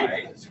 Okay.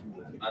 Right?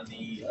 On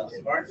the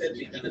part that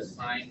they're gonna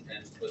sign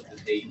and put the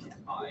date and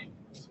time,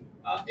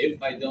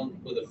 if I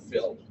don't put a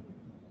fill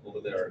over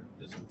there,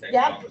 just a text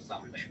box or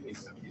something,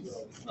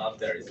 it's not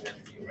there, it's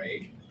empty,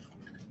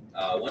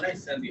 right? When I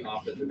send the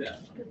offer to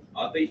them,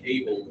 are they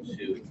able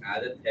to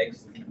add a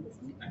text,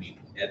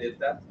 edit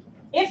that?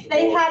 If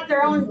they had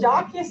their own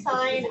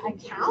Docusign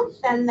account,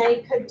 then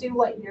they could do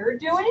what you're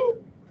doing.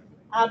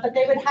 But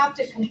they would have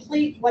to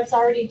complete what's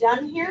already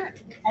done here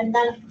and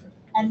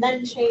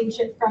then change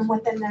it from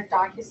within their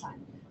Docusign.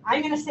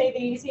 I'm gonna say the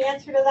easy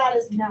answer to that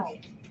is no.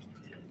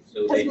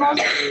 So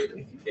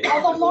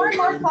Although more and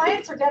more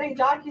clients are getting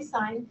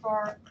Docusign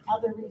for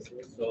other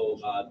reasons. So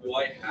do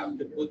I have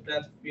to put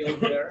that field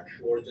there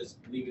or just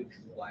leave it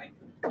blank?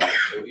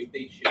 So if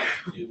they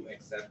choose to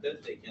accept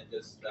it, they can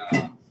just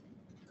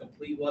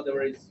complete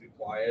whatever is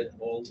required,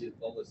 all the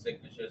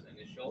signatures,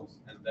 initials,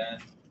 and then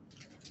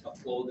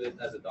upload it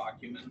as a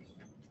document.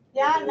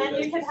 Yeah, and then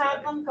you could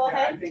have them, go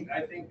ahead.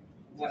 I think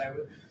what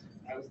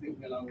I was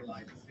thinking along the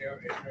lines, is there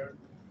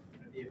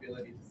the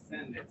ability to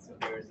send it so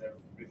there's a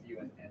review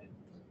and edit?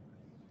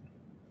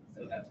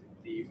 So that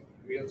the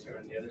realtor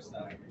on the other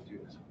side can do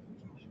it.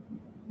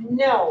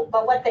 No,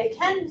 but what they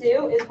can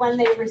do is when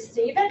they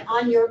receive it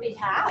on your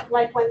behalf,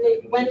 like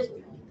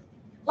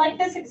like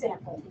this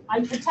example,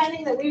 I'm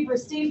pretending that we've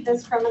received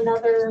this from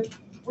another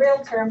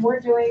realtor and we're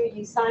doing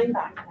a sign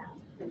back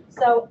now.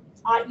 So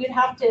you'd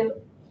have to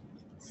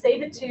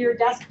save it to your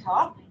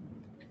desktop.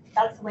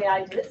 That's the way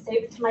I did it.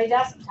 Save it to my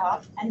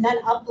desktop and then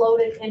upload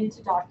it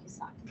into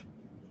Docusign.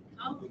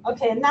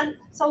 Okay, and then,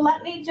 so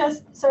let me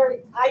just, sorry,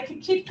 I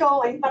could keep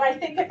going, but I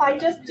think if I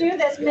just do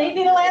this,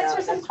 maybe it'll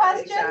answer some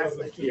questions.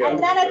 And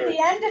then at the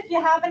end, if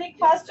you have any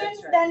questions,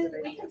 then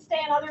we can stay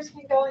and others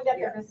can go and get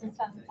their business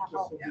done to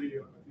help. Just to be,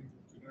 I think,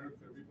 generic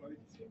to everybody,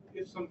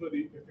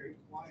 if a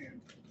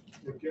client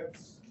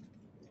forgets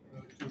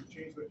to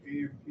change the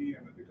AM,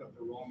 PM and they got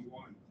the wrong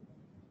one,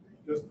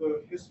 does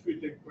the history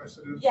take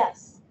precedence?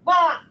 Yes,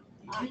 well,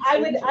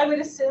 I would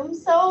assume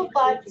so,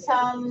 but,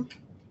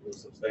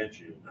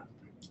 Substantiate.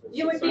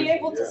 you would be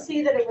able to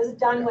see that it was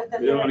done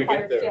within the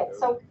required field.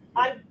 So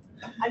I'm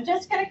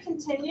just gonna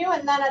continue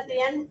and then at the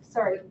end,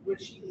 sorry.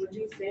 What she's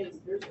saying is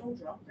there's no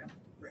drop down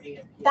for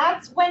AM.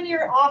 That's when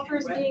your offer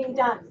is being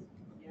done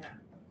Yeah.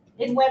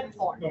 in web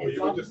form. No, but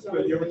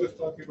you were just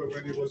talking about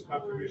when it was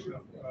confirmation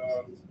of.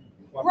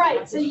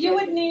 Right, so they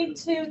would need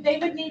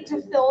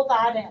to fill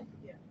that in.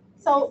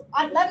 So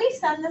let me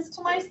send this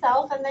to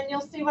myself and then you'll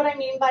see what I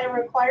mean by a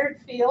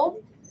required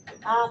field.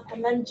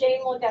 And then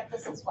Jane will get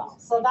this as well.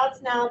 So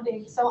that's now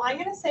being, so I'm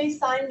gonna say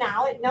sign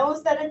now. It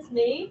knows that it's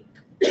me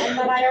and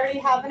that I already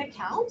have an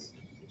account.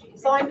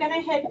 So I'm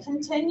gonna hit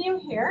continue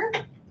here.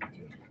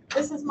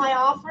 This is my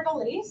offer to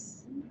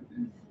lease.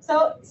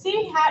 So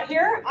see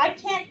here, I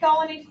can't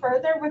go any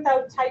further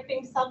without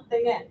typing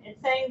something in.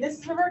 It's saying this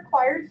is a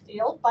required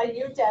field by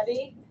you,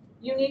 Debbie.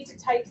 You need to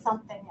type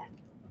something in.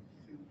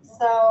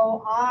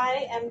 So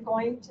I am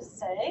going to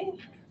say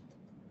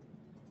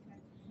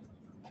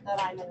that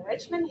I'm in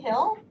Richmond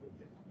Hill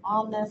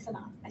on this, and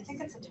I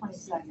think it's the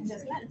 22nd,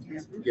 isn't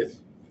it? Yes.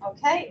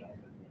 Okay.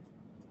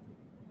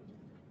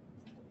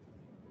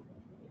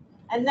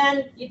 And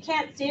then you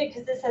can't see it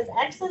because this says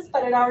X's,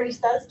 but it already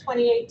says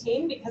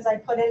 2018 because I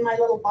put in my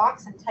little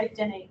box and typed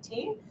in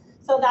 18.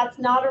 So that's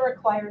not a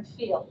required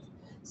field.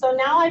 So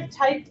now I've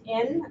typed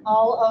in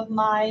all of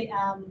my,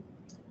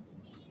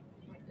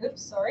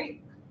 oops,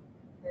 sorry,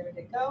 where did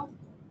it go?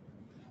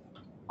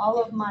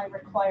 All of my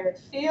required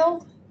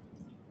field.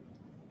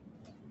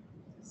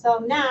 So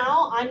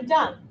now I'm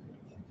done.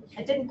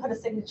 I didn't put a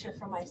signature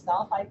for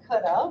myself. I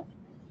could have.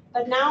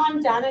 But now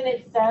I'm done and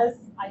it says,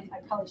 I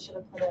probably should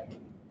have put a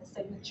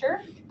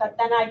signature, but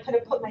then I could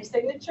have put my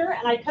signature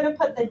and I could have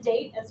put the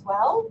date as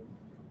well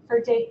for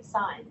date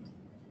signed.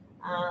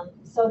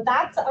 So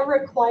that's a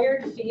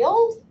required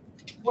field,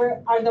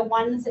 where are the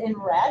ones in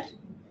red.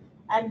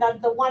 And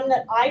that the one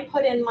that I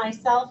put in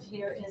myself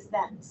here is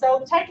then.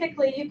 So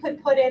technically you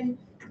could put in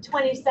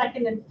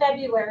 22nd in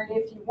February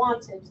if you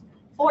wanted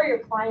for your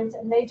clients,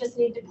 and they just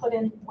need to put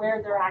in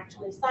where they're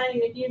actually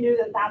signing if you knew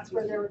that that's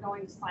where they were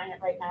going to sign it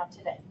right now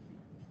today.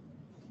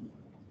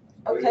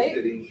 Okay. What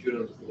is the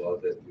insurance law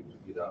that you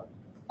look it up?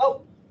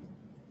 Oh,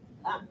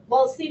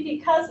 well, see,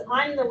 because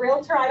I'm the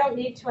realtor, I don't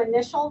need to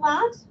initial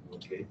that.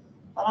 Okay.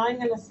 But I'm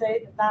going to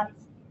say that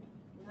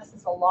this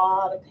is a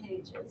lot of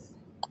pages.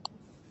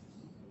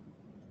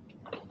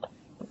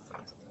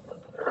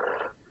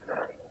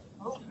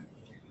 Oh.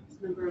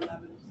 It's number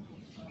 11.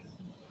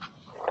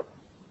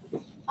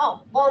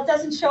 Oh, well, it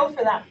doesn't show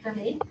for that for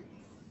me.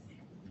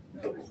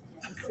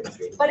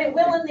 But it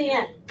will in the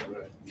end.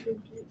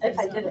 If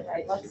I did it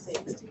right, let's see.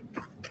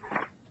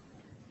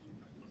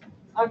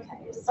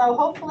 Okay, so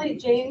hopefully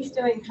Jane's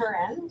doing her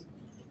end.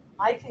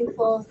 I can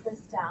close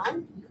this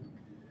down.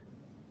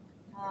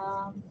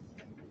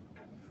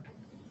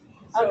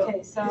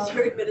 Okay, so. Is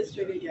your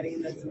administrator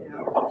getting this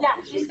now?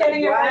 Yeah, she's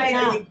getting it right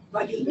now.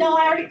 Why are you bugging No,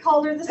 I already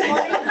called her this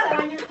morning and said,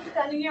 I'm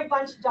sending you a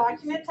bunch of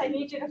documents. I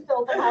need you to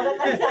fill them out and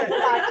then send them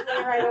back to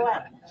me right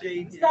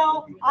away.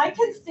 So I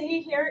can see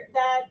here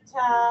that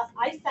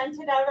I sent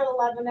it out at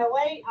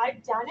 11:08.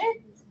 I've done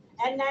it.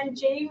 And then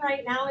Jane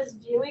right now is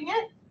viewing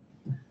it.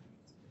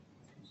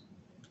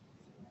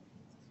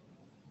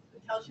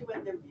 It tells you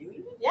when they're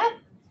viewing it? Yep.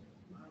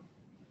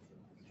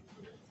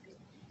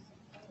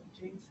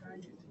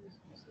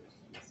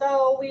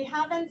 So we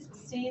haven't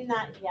seen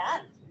that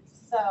yet.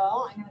 So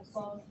I'm going to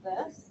close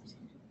this.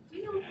 Do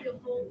you know if the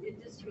whole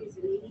industry is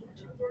leaning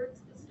towards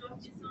this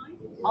Docusign?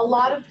 A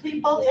lot of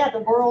people, yeah,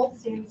 the world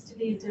seems to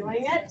be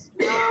doing it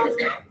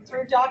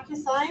through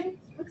Docusign.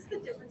 What's the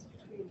difference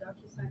between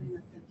Docusign and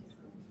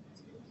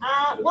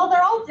Authentic? Well,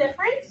 they're all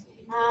different.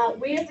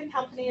 We as a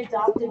company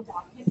adopted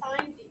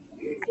Docusign because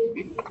it seemed to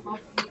be the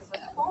most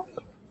universal.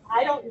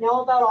 I don't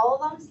know about all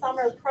of them. Some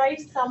are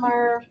priced, some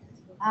are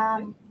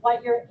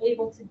what you're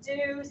able to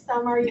do.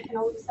 Some are you can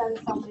only send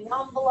so many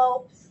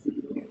envelopes.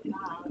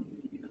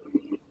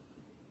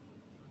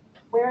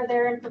 Where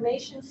their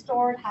information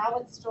stored, how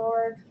it's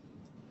stored.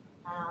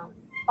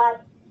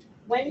 But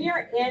when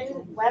you're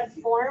in web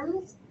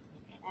forms,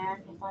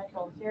 and if I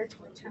go here to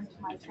return to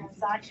my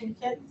transaction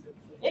kits,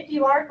 if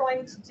you are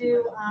going to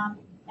do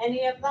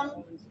any of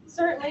them,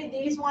 certainly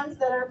these ones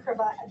that are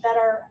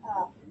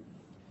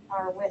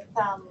with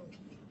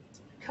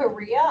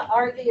Korea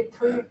are the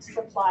approved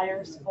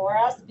suppliers for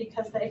us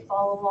because they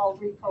follow all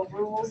RICO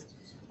rules.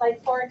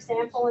 Like for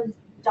example, in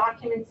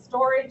document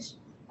storage,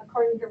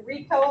 according to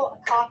RICO, a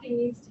copy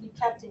needs to be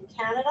kept in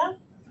Canada,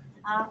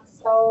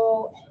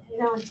 so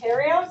in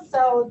Ontario.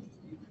 So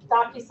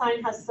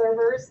Docusign has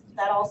servers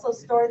that also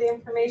store the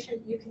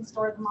information. You can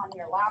store them on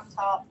your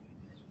laptop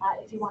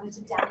if you wanted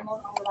to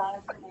download all of that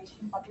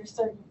information, but there's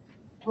certain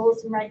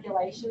rules and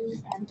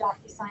regulations, and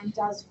Docusign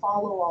does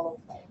follow all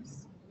of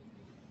those.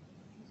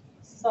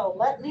 So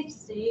let me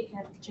see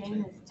if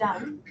Jane is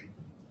done.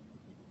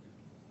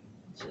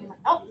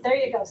 Oh, there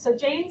you go. So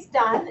Jane's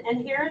done,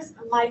 and here's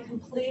my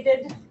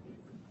completed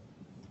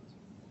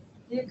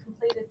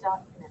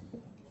document.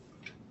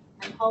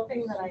 I'm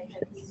hoping that I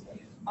hit this.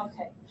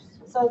 Okay.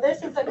 So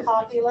this is a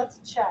copy. Let's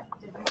check.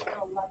 Did we hit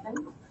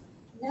 11?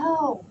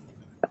 No.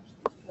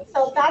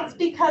 So that's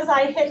because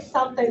I hit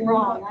something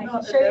wrong. I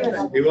can show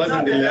you. It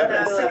wasn't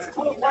 11.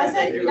 Was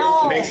it?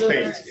 No. Next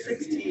page.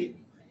 16.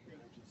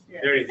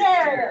 There it is.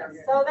 There it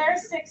is. So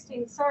there's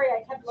 16. Sorry,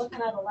 I kept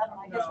looking at 11.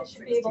 I guess I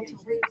should be able to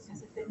read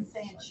because it didn't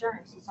say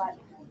insurance. But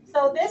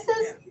so this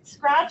is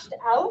scratched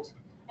out,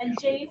 and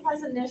Jane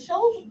has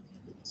initialed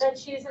that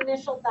she's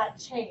initialed that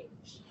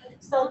change.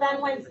 So then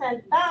when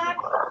sent back,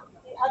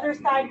 the other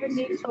side would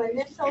need to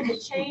initial the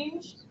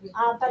change.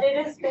 But it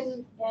has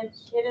been.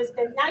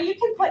 Now you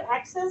can put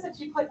X's. If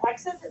you put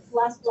X's, it's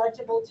less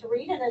legible to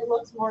read and it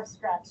looks more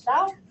scratched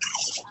out.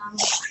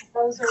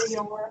 Those are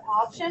your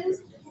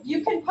options.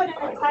 You can put in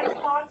a text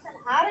box and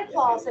add a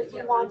clause if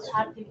you want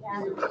at the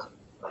end.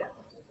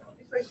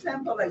 For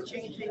example, like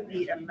changing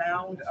the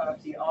amount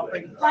of the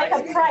offering Like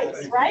price. a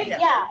price, right?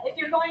 Yeah. If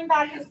you're going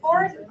back and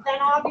forth, then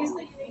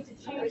obviously you need to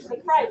change the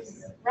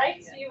price,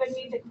 right? So you would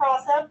need to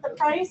cross out the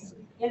price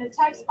in a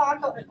text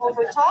box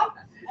over top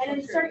and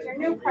insert your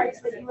new price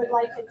that you would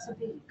like it to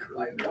be.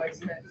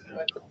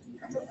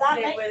 Does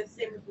that make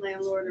Same with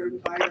landlord or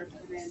buyer.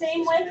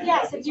 Same with,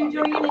 yes, if you're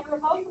doing an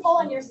irrevocable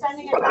and you're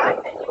sending it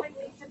back, then you would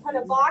need to put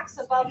a box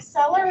above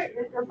seller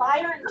or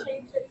buyer and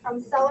change it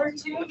from seller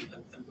to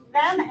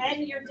them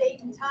and your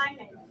date and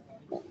timing.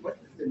 What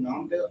is the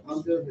number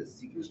under the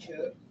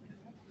signature?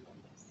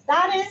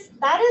 That is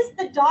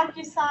the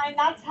Docusign.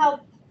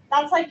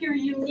 That's like your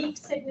unique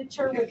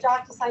signature with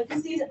Docusign,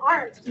 because these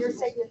aren't your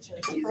signatures,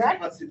 Is there a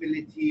correct?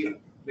 possibility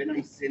when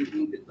I send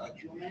in the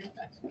document,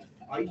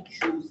 I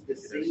choose the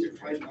same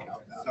type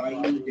of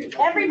signing the document.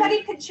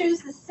 Everybody could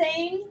choose the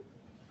same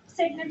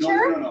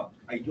signature? No,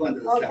 I do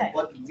understand, Okay.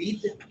 but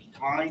with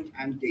time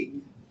and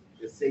date,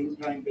 the same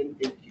time when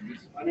they click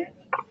on it,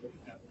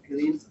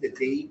 please the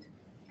date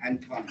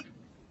and time.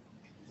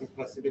 Is it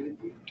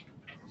possibility?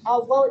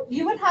 Oh, well,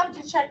 you would have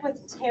to check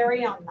with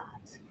Terry on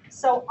that.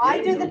 So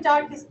I do the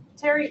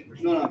Terry,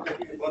 No, I'm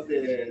talking about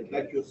the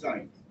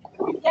Docusign.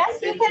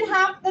 yes, you can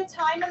have the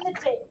time and the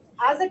date.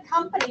 As a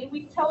company,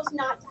 we chose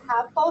not to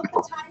have both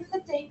the time and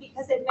the date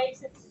because it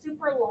makes it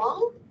super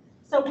long.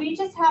 So we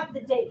just have the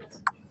date.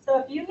 So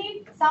if you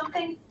need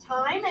something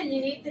time and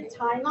you need the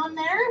time on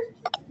there,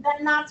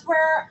 then that's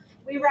where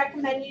we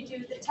recommend you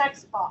do the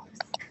text box.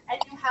 And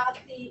you have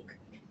the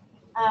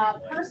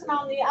person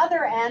on the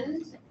other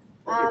end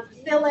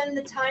fill in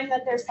the time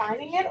that they're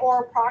signing it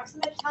or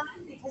approximate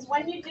time, because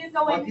when you do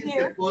go in What is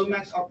here, the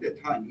format of the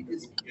time? It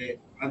is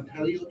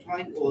Ontario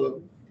time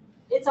or?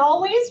 it's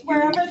always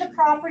wherever the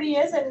property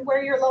is and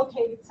where you're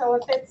located. So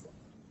if it's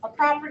a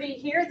property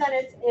here, then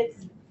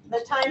it's the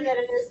time that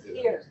it is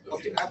here.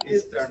 Okay, after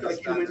this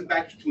document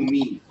back to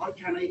me, how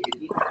can I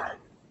edit it?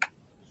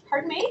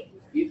 Pardon me?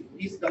 If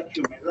this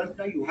document, right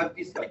now you have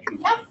this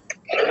document. Yep.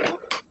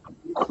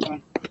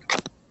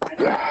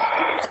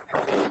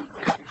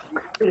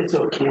 It's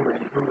okay,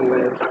 man.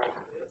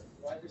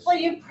 Well,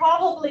 you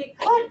probably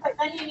could, but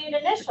then you need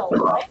initials,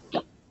 right?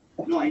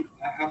 No,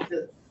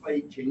 after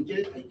I change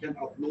it, I can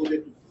upload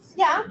it.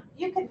 Yeah,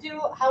 you could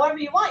do however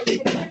you want. You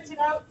could print it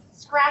out,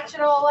 scratch it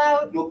all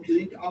out. No,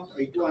 print out,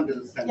 I do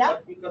understand. Yep.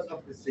 But because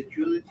of the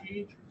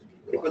security,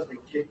 because I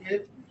check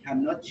it, you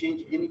cannot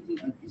change anything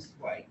on this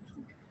file.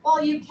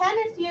 Well, you can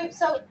if you,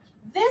 so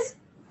this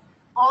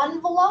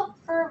envelope,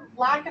 for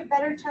lack of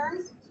better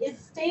terms, it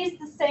stays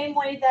the same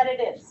way that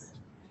it is.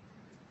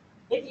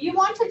 If you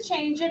want to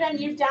change it and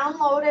you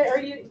download it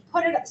or you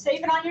put it,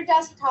 save it on your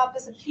desktop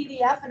as a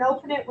PDF and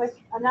open it with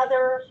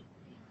another,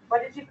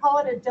 what did you call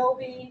it,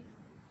 Adobe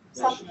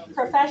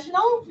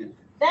Professional,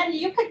 then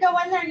you could go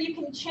in there and you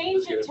can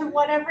change it to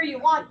whatever you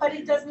want, but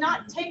it does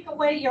not take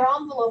away your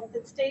envelope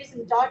that stays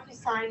in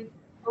Docusign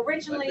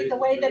originally the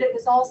way that it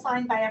was all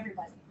signed by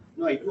everybody.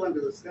 No, I do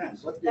understand.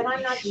 But Then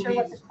I'm not sure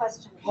what the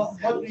question is.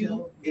 How do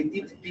you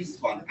edit this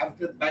one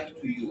after back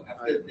to you,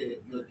 after the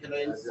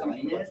client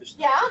sign it?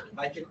 Yeah,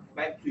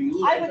 Back to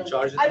you? I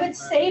would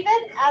save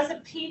it as a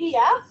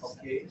PDF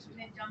Okay.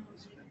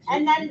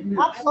 and then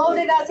upload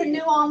it as a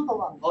new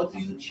envelope. How do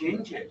you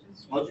change it?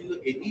 How do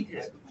you edit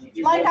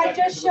it? Like I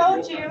just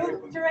showed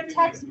you through a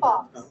text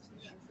box.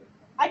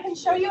 I can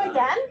show you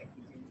again,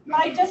 but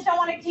I just don't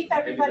want to keep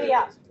everybody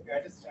up. I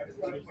just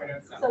want to point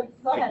out So something.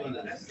 go ahead.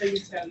 Let's say you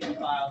send the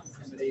file to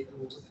somebody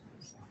who's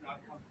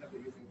not comfortable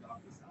using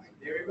DocuSign.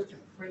 They're able to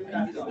print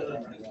that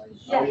document.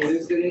 Yes. They're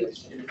able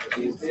to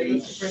print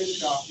the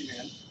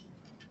document,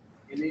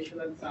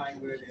 initial and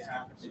sign where they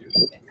have to.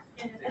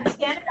 And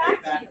scan it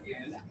back to you.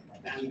 In,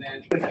 and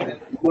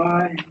then.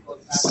 Why?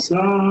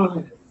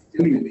 So.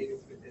 Still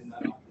remains within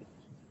that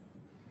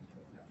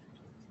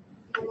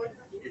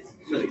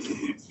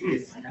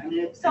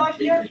So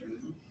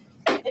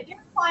if your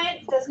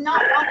client does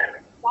not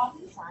want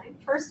DocuSign,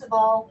 first of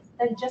all,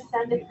 then just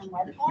send it from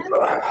web form.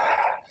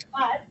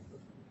 But,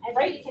 and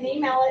right, you can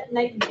email it and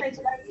they can print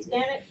it out,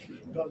 scan it,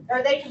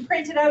 or they can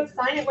print it out,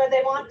 sign it where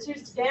they want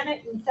to, scan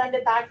it and send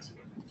it back to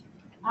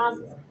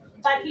you.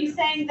 But he's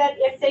saying that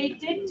if they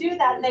did do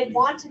that and they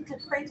wanted to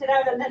print it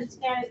out and then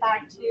scan it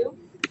back to you,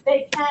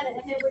 they can,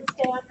 and it would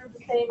stay under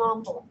the same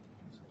envelope.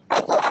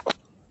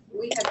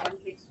 We had one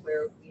case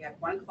where we had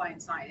one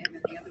client sign it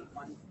and the other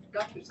one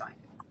DocuSign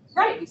it.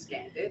 Right. We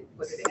scanned it,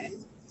 put it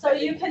in. So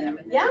you can,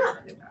 yeah.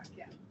 Send it back,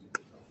 yeah.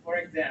 For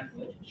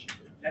example,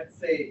 let's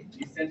say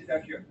you sent it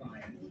out to your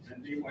client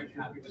and they weren't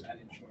happy with that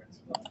insurance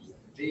clause.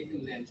 They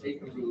can then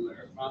take a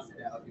ruler, cross it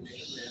out, make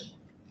a clip,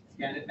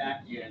 scan it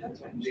back in,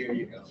 and there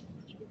you go.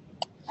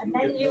 And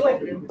then you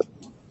would.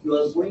 You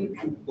are going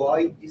to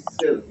buy this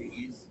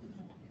service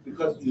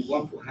because you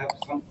want to have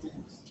some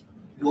tools.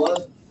 You are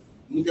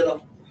middle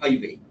of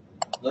highway,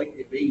 like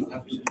a way you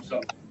have to do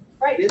something.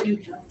 Right. Then you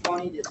can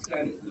find a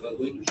scanner. You are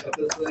going to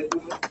shuttle select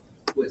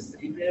to a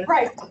city.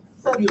 Right.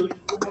 So you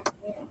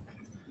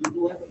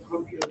do have a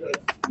computer.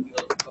 You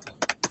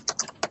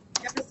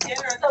have a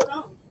scanner on your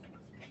phone.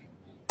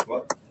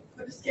 What?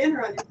 Put a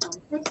scanner on your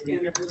phone. Put a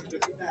scanner.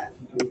 Look at that.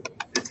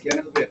 The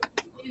scanner where?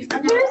 here's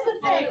the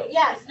thing,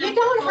 yes, you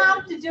don't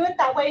have to do it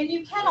that way, and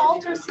you can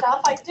alter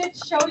stuff. I did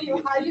show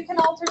you how you can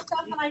alter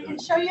stuff, and I can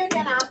show you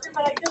again after,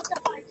 but I just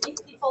don't want to keep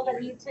people that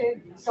need to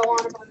go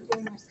on about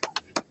doing their stuff.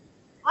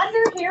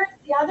 Under here,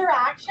 the other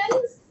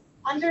actions,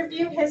 under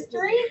view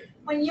history,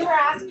 when you were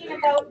asking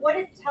about what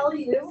it tell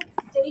you,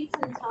 dates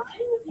and time.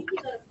 You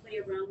gotta play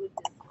around with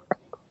this.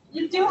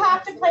 You do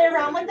have to play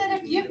around with it.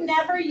 If you've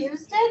never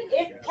used it,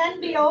 it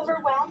can be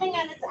overwhelming,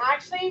 and it's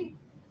actually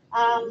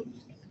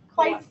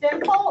quite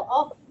simple.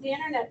 Oh, the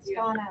internet's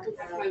gone out.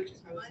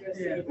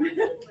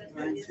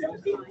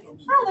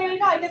 Oh, there you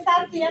go. I guess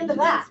that's the end of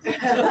that.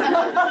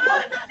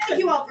 Thank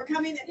you all for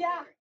coming.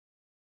 Yeah.